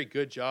done a very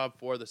good job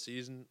for the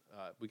season.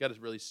 We got to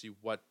really see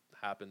what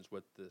happens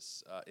with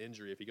this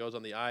injury. If he goes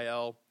on the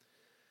IL,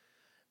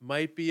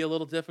 might be a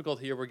little difficult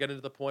here. We're getting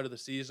to the point of the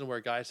season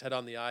where guys head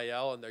on the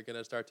IL and they're going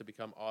to start to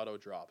become auto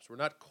drops. We're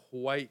not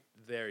quite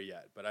there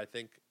yet, but I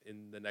think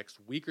in the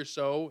next week or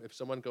so, if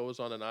someone goes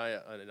on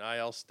an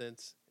IL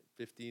stint,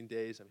 15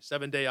 days,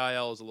 7-day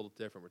IL is a little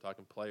different. We're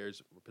talking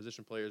players,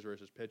 position players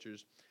versus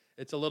pitchers.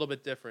 It's a little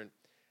bit different.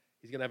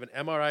 He's going to have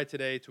an MRI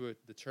today to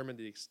determine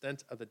the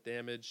extent of the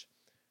damage.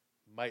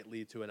 Might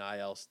lead to an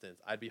IL stint.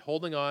 I'd be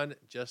holding on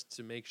just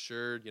to make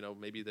sure,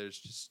 maybe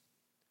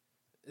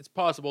it's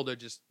possible they're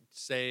just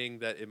saying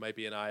that it might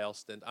be an IL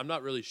stint. I'm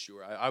not really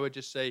sure. I would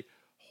just say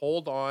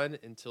hold on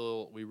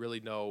until we really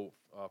know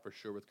for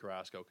sure with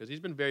Carrasco, because he's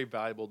been very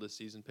valuable this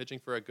season, pitching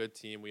for a good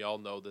team. We all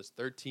know this.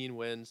 13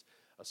 wins,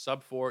 a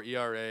sub-4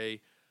 ERA,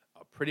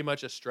 pretty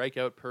much a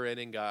strikeout per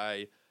inning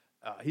guy.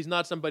 He's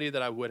not somebody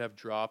that I would have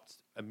dropped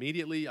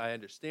immediately. I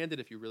understand it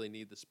if you really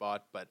need the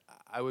spot, but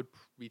I would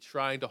be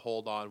trying to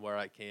hold on where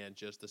I can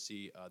just to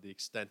see the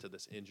extent of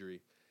this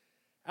injury.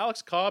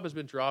 Alex Cobb has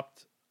been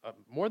dropped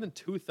more than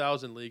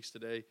 2,000 leagues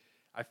today.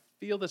 I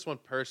feel this one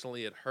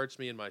personally. It hurts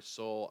me in my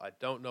soul. I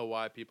don't know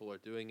why people are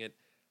doing it.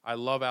 I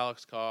love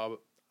Alex Cobb.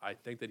 I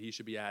think that he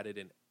should be added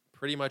in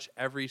pretty much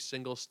every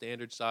single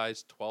standard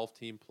size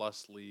 12-team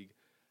plus league.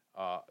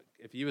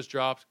 If he was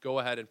dropped, go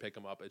ahead and pick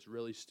him up. It's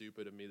really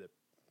stupid of me that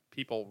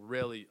people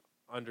really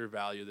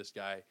undervalue this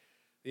guy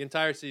the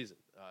entire season.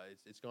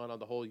 It's gone on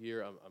the whole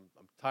year. I'm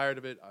tired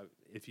of it.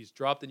 If he's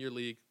dropped in your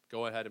league,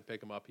 go ahead and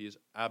pick him up. He's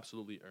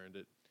absolutely earned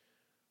it.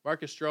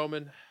 Marcus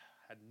Stroman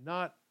had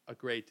not a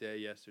great day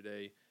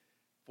yesterday.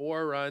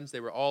 4 runs.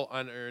 They were all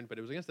unearned, but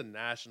it was against the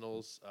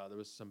Nationals. There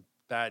was some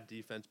bad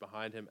defense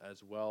behind him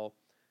as well.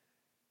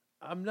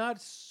 I'm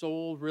not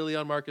sold really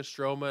on Marcus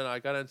Stroman. I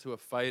got into a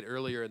fight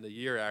earlier in the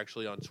year,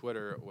 actually, on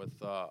Twitter with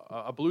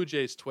a Blue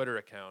Jays Twitter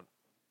account.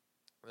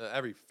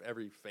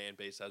 Every fan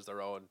base has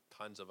their own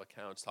tons of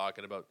accounts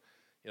talking about,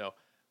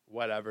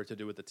 whatever to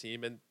do with the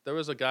team. And there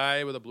was a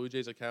guy with a Blue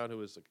Jays account who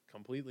was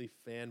completely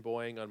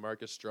fanboying on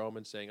Marcus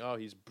Stroman, saying, oh,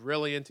 he's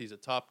brilliant. He's a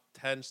top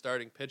 10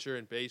 starting pitcher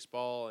in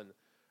baseball.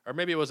 Or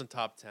maybe it wasn't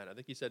top 10. I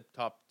think he said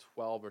top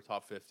 12 or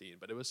top 15.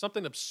 But it was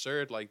something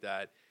absurd like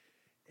that.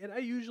 And I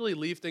usually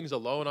leave things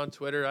alone on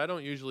Twitter. I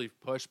don't usually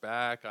push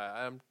back.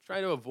 I'm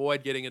trying to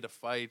avoid getting into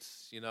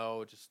fights,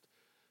 just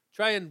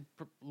try and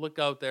look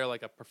out there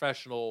like a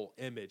professional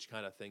image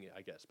kind of thing,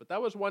 I guess. But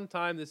that was one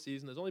time this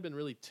season. There's only been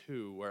really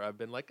 2 where I've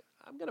been like,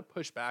 I'm going to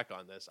push back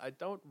on this. I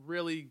don't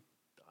really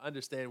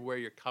understand where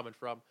you're coming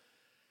from.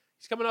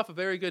 He's coming off a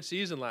very good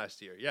season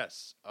last year.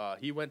 Yes,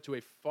 he went to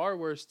a far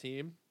worse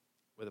team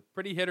with a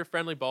pretty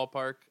hitter-friendly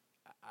ballpark.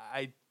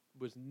 I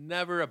was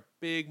never a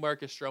big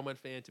Marcus Stroman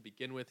fan to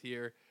begin with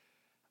here.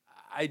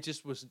 I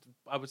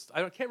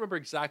can't remember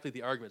exactly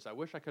the arguments. I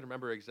wish I could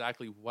remember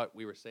exactly what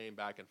we were saying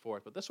back and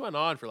forth. But this went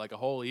on for like a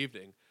whole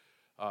evening,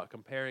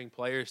 comparing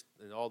players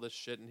and all this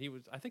shit.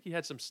 And I think he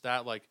had some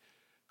stat like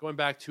going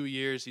back 2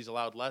 years, he's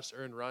allowed less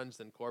earned runs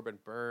than Corbin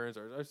Burns,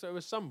 or it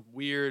was some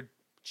weird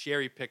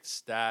cherry-picked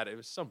stat. It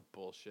was some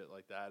bullshit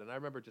like that. And I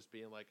remember just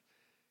being like,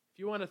 if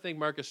you want to think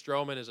Marcus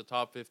Stroman is a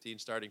top 15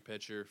 starting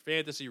pitcher,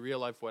 fantasy, real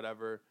life,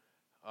 whatever,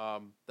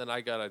 then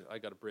I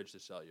gotta bridge to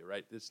sell you,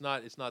 right? It's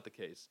not the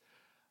case.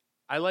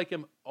 I like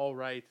him all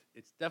right.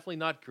 It's definitely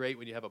not great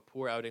when you have a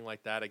poor outing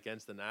like that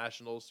against the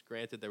Nationals.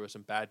 Granted, there was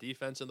some bad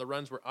defense and the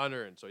runs were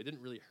unearned, so he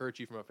didn't really hurt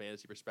you from a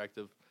fantasy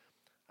perspective.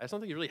 I just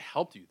don't think he really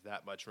helped you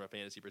that much from a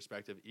fantasy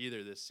perspective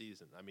either this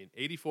season. I mean,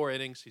 84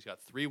 innings, he's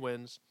got 3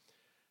 wins,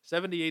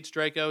 78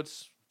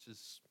 strikeouts, which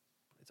is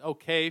it's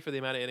okay for the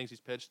amount of innings he's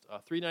pitched.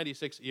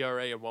 3.96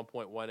 ERA and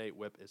 1.18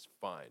 WHIP is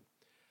fine.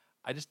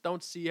 I just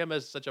don't see him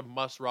as such a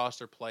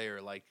must-roster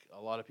player like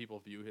a lot of people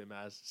view him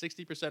as.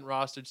 60%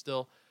 rostered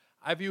still.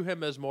 I view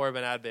him as more of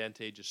an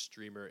advantageous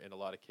streamer in a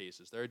lot of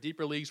cases. There are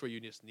deeper leagues where you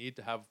just need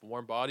to have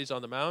warm bodies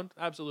on the mound.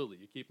 Absolutely,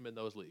 you keep him in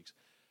those leagues.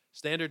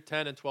 Standard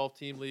 10 and 12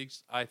 team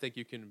leagues, I think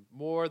you can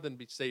more than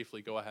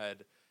safely go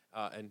ahead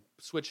and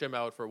switch him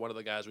out for one of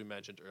the guys we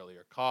mentioned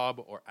earlier,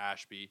 Cobb or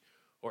Ashby,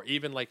 or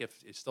even like if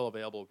it's still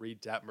available,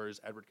 Reed Detmers,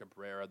 Edward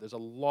Cabrera. There's a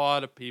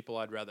lot of people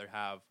I'd rather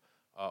have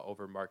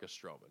over Marcus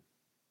Stroman.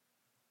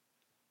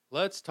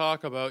 Let's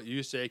talk about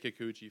Yusei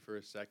Kikuchi for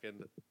a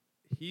second.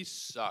 He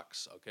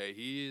sucks, okay?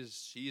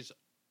 He's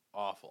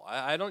awful.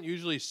 I don't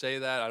usually say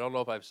that. I don't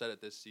know if I've said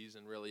it this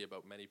season really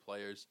about many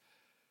players.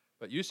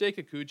 But Yusei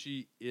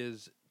Kikuchi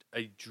is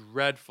a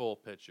dreadful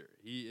pitcher.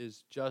 He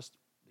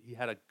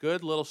had a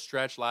good little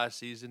stretch last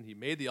season. He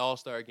made the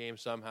All-Star game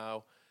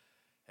somehow.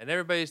 And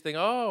everybody's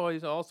thinking, oh,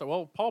 he's an All-Star.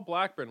 Well, Paul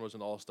Blackburn was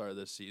an All-Star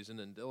this season,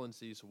 and Dylan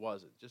Cease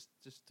wasn't. Just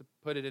to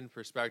put it in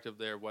perspective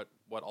there, what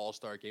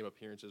All-Star game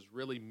appearances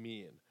really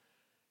mean.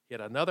 He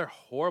had another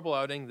horrible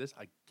outing, this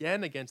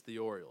again against the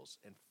Orioles.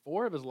 And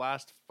 4 of his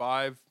last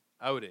 5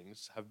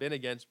 outings have been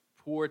against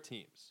poor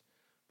teams.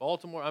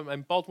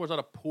 Baltimore's not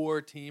a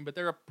poor team, but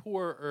they're a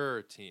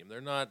poorer team.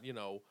 They're not, I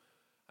know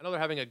they're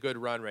having a good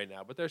run right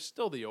now, but they're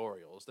still the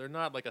Orioles. They're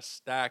not like a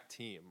stacked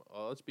team.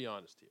 Let's be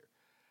honest here.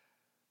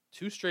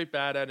 2 straight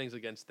bad outings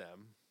against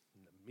them.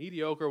 A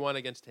mediocre one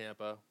against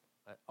Tampa.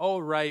 An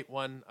all-right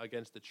one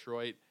against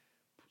Detroit.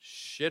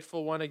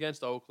 Shitful one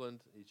against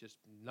Oakland. He's just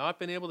not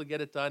been able to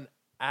get it done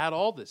at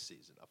all this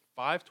season.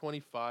 A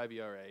 5.25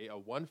 ERA, a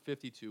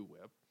 1.52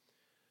 WHIP.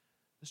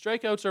 The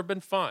strikeouts have been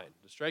fine.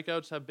 The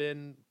strikeouts have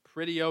been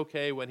pretty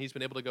okay when he's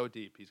been able to go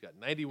deep. He's got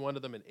 91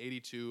 of them in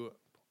 82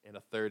 and a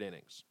third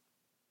innings.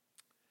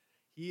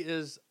 He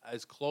is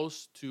as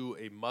close to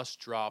a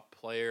must-drop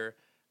player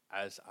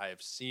as I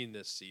have seen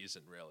this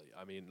season, really.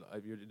 I mean,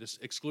 you're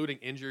just excluding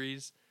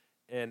injuries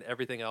and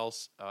everything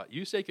else.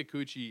 Yusei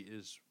Kikuchi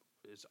is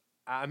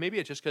maybe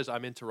it's just because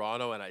I'm in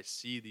Toronto and I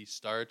see these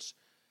starts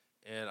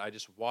and I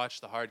just watch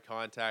the hard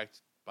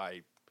contact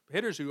by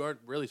hitters who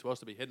aren't really supposed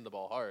to be hitting the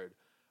ball hard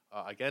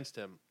against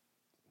him.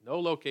 No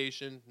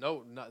location,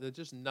 there's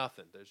just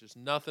nothing. There's just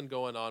nothing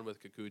going on with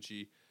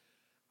Kikuchi.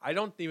 I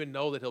don't even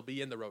know that he'll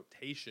be in the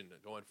rotation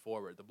going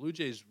forward. The Blue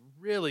Jays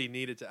really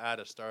needed to add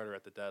a starter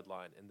at the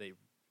deadline, and they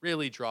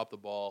really dropped the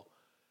ball.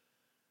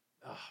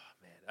 Oh,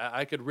 man,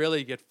 I could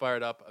really get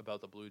fired up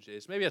about the Blue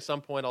Jays. Maybe at some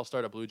point I'll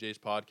start a Blue Jays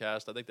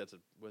podcast. I think that's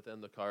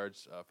within the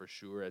cards for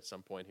sure at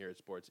some point here at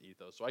Sports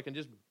Ethos. So I can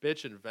just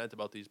bitch and vent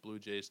about these Blue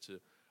Jays to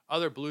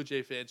other Blue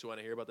Jay fans who want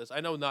to hear about this. I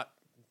know not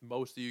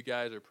most of you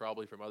guys are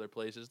probably from other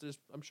places.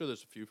 I'm sure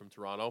there's a few from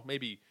Toronto,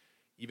 maybe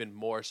even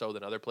more so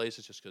than other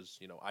places just because,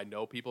 I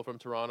know people from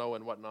Toronto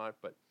and whatnot.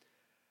 But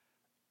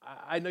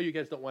I know you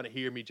guys don't want to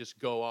hear me just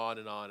go on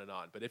and on and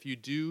on. But if you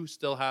do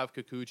still have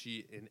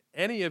Kikuchi in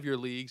any of your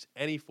leagues,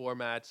 any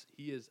formats,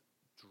 he is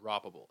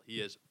droppable.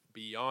 He is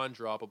beyond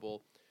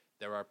droppable.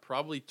 There are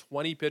probably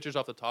 20 pitchers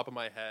off the top of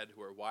my head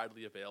who are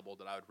widely available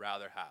that I would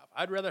rather have.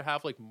 I'd rather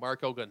have like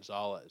Marco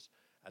Gonzalez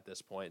at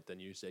this point than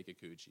Yusei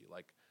Kikuchi.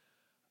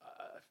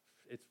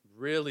 It's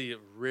really,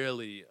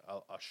 really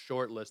a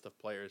short list of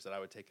players that I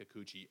would take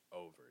Kikuchi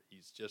over.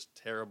 He's just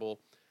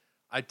terrible.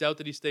 I doubt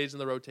that he stays in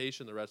the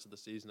rotation the rest of the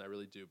season. I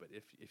really do. But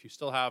if you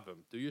still have him,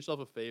 do yourself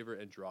a favor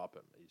and drop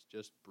him. He's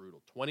just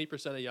brutal.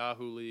 20% of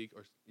Yahoo League,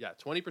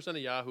 20% of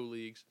Yahoo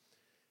leagues.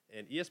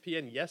 And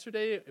ESPN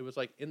yesterday, it was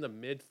like in the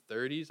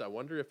mid-30s. I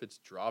wonder if it's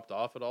dropped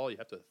off at all. You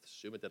have to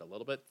assume it did a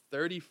little bit.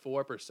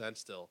 34%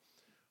 still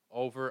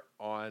over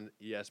on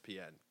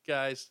ESPN.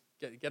 Guys,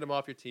 get him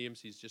off your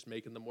teams. He's just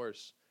making them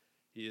worse.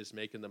 He is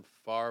making them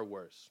far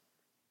worse.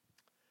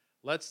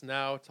 Let's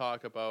now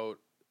talk about,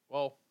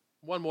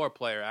 one more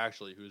player,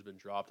 actually, who's been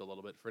dropped a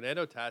little bit.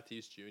 Fernando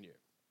Tatis Jr.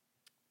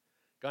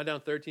 Gone down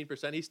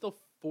 13%. He's still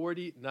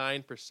 49%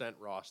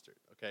 rostered,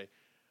 okay?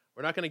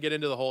 We're not going to get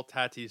into the whole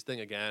Tatis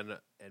thing again,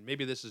 and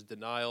maybe this is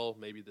denial.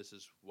 Maybe this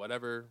is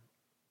whatever.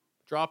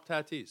 Drop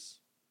Tatis.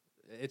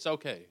 It's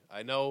okay.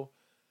 I know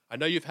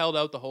you've held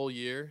out the whole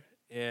year,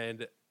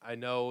 and I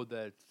know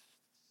that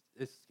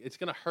it's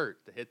going to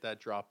hurt to hit that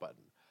drop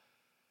button.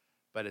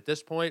 But at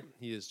this point,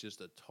 he is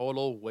just a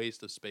total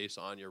waste of space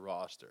on your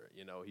roster.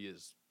 He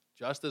is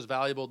just as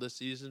valuable this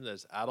season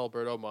as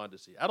Adalberto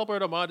Mondesi.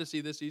 Adalberto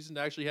Mondesi this season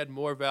actually had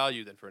more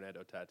value than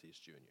Fernando Tatis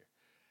Jr.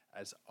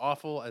 As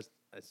awful as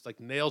it's like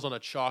nails on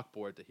a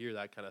chalkboard to hear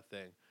that kind of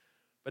thing.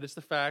 But it's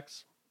the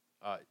facts.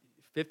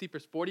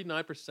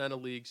 49%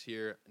 of leagues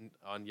here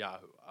on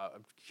Yahoo.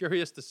 I'm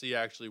curious to see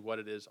actually what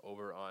it is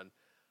over on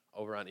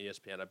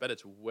ESPN. I bet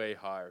it's way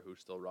higher who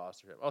still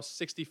roster him.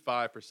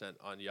 65%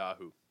 on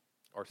Yahoo.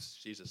 Or,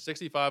 Jesus,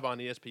 65 on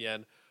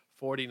ESPN,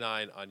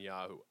 49 on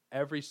Yahoo.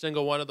 Every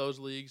single one of those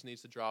leagues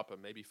needs to drop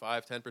him. Maybe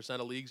 5-10%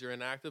 of leagues are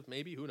inactive.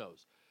 Maybe, who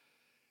knows?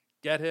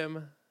 Get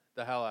him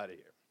the hell out of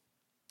here.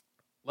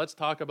 Let's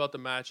talk about the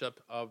matchup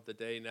of the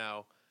day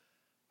now.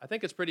 I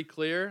think it's pretty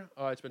clear.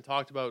 It's been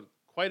talked about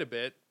quite a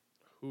bit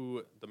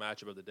who the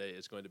matchup of the day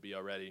is going to be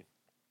already.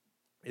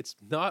 It's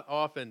not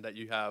often that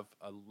you have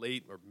a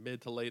late or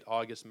mid to late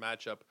August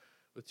matchup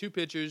with two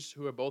pitchers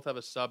who both have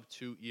a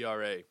sub-2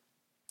 ERA.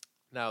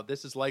 Now,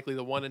 this is likely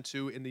the 1 and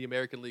 2 in the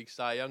American League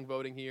Cy Young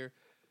voting here.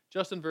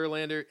 Justin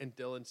Verlander and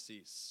Dylan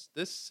Cease.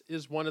 This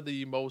is one of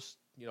the most,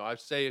 I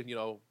say,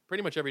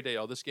 pretty much every day,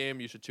 this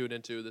game you should tune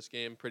into. This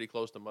game pretty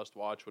close to must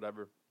watch,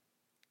 whatever.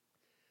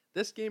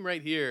 This game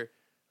right here,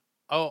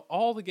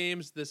 all the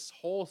games this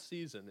whole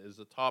season is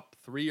a top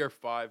 3 or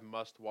 5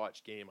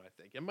 must-watch game, I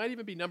think. It might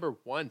even be number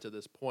 1 to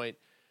this point.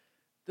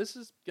 This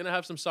is going to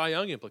have some Cy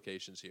Young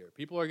implications here.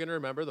 People are going to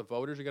remember, the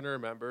voters are going to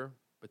remember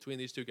between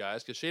these two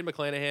guys, because Shane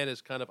McClanahan is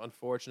kind of,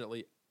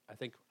 unfortunately, I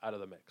think, out of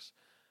the mix.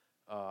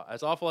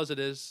 As awful as it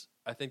is,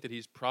 I think that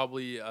he's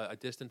probably a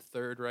distant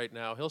third right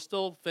now. He'll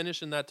still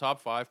finish in that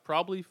top 5,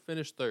 probably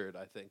finish third,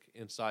 I think,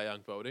 in Cy Young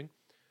voting.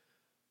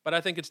 But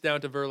I think it's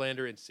down to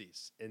Verlander and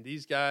Cease. And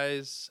these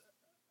guys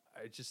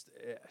are just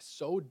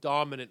so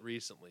dominant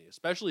recently,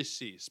 especially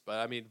Cease. But,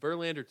 I mean,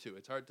 Verlander, too.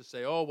 It's hard to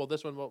say,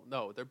 this one won't.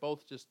 No, they're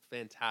both just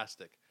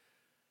fantastic.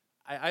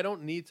 I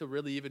don't need to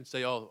really even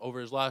say,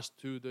 over his last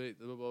 2,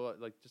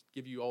 just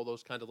give you all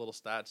those kind of little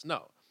stats.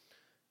 No.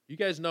 You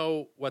guys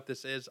know what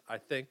this is. I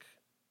think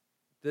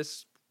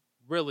this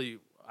really,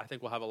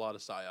 will have a lot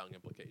of Cy Young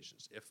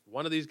implications. If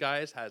one of these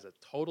guys has a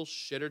total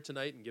shitter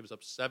tonight and gives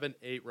up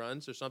 7-8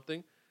 runs or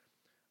something,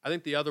 I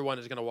think the other one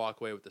is going to walk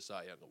away with the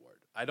Cy Young Award.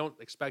 I don't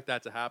expect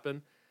that to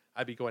happen.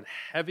 I'd be going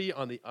heavy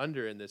on the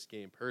under in this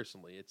game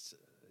personally. It's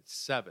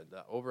 7.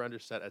 The over-under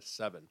set at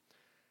 7.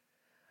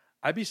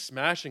 I'd be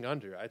smashing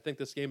under. I think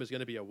this game is going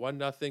to be a 1-0,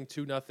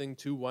 2-0,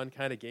 2-1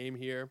 kind of game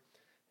here.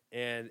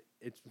 And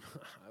it's,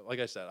 like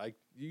I said,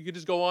 you could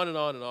just go on and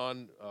on and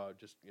on,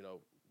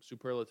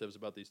 superlatives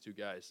about these two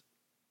guys.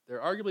 They're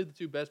arguably the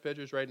two best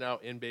pitchers right now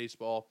in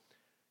baseball.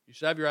 You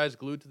should have your eyes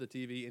glued to the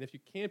TV, and if you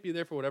can't be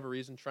there for whatever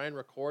reason, try and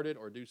record it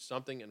or do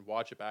something and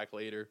watch it back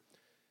later.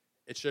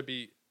 It should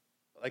be,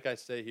 like I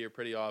say here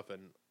pretty often,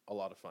 a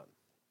lot of fun.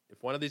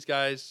 If one of these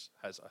guys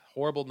has a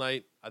horrible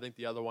night, I think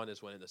the other one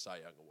is winning the Cy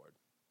Young Award.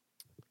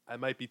 I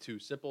might be too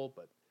simple,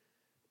 but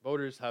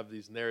voters have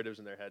these narratives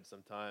in their heads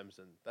sometimes,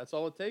 and that's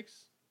all it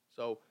takes.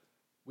 So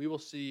we will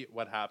see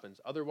what happens.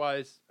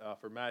 Otherwise,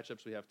 for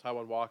matchups, we have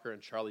Taijuan Walker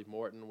and Charlie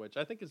Morton, which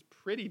I think is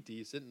pretty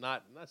decent.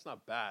 That's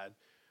not bad.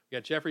 We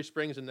got Jeffrey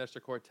Springs and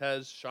Nestor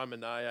Cortez, Sean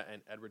Manaea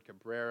and Edward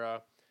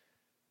Cabrera.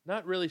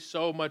 Not really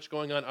so much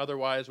going on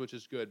otherwise, which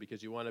is good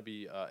because you want to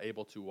be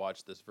able to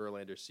watch this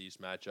Verlander-Cease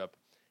matchup.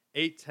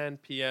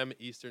 8:10 p.m.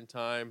 Eastern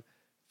Time,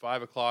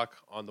 5 o'clock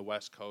on the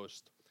West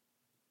Coast.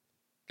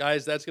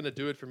 Guys, that's going to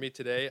do it for me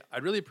today.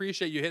 I'd really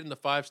appreciate you hitting the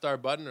 5-star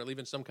button or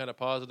leaving some kind of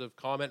positive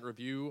comment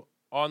review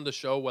on the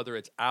show, whether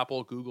it's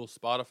Apple, Google,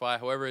 Spotify,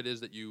 however it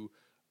is that you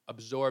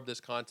absorb this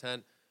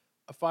content.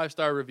 A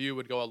 5-star review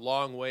would go a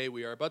long way.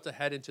 We are about to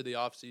head into the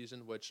off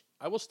season, which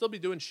I will still be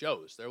doing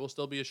shows. There will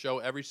still be a show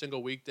every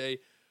single weekday,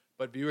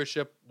 but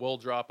viewership will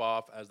drop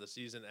off as the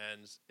season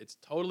ends. It's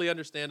totally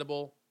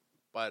understandable,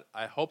 but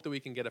I hope that we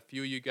can get a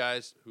few of you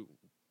guys who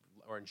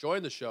are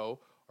enjoying the show,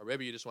 or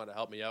maybe you just want to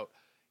help me out.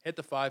 Hit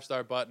the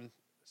 5-star button.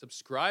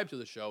 Subscribe to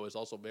the show is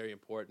also very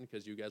important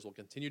because you guys will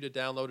continue to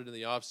download it in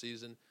the off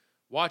season.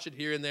 Watch it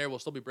here and there. We'll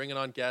still be bringing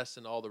on guests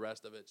and all the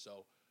rest of it.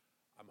 So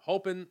I'm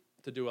hoping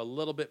to do a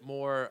little bit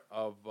more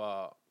of,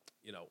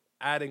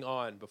 adding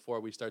on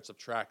before we start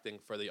subtracting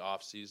for the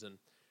off season.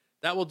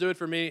 That will do it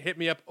for me. Hit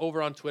me up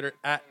over on Twitter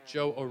at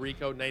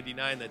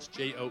JoeOrico99. That's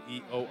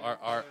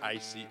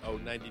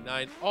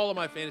JoeOrrico99. All of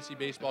my fantasy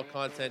baseball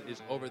content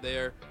is over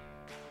there.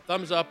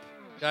 Thumbs up.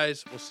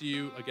 Guys, we'll see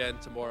you again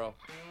tomorrow.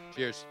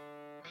 Cheers.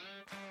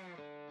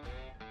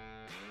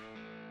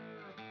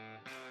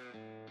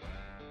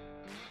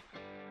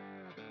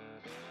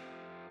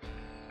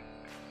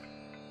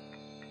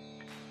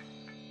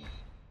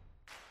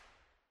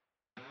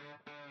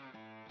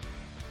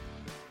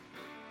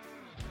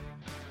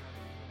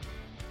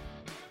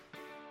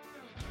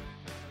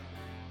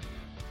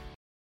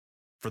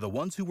 For the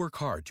ones who work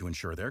hard to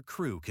ensure their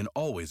crew can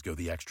always go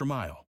the extra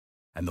mile,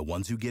 and the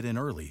ones who get in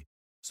early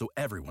so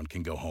everyone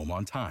can go home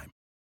on time,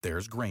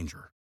 there's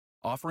Grainger,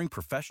 offering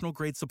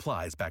professional-grade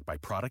supplies backed by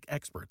product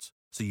experts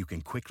so you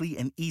can quickly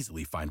and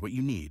easily find what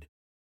you need.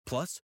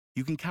 Plus,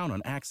 you can count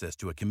on access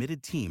to a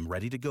committed team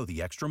ready to go the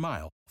extra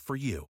mile for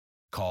you.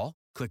 Call,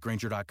 click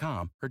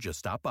Grainger.com, or just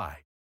stop by.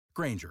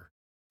 Grainger,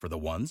 for the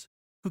ones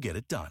who get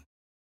it done.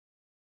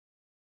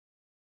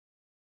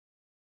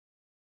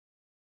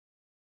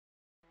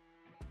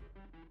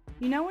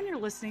 You know when you're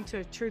listening to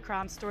a true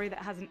crime story that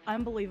has an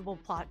unbelievable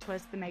plot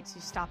twist that makes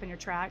you stop in your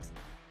tracks?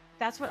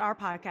 That's what our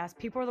podcast,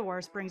 People Are the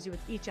Worst, brings you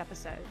with each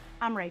episode.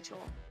 I'm Rachel.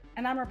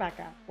 And I'm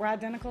Rebecca. We're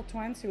identical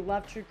twins who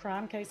love true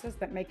crime cases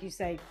that make you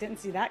say,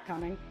 didn't see that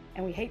coming,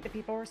 and we hate the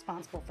people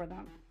responsible for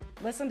them.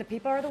 Listen to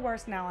People Are the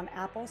Worst now on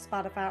Apple,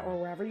 Spotify, or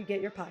wherever you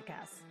get your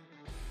podcasts.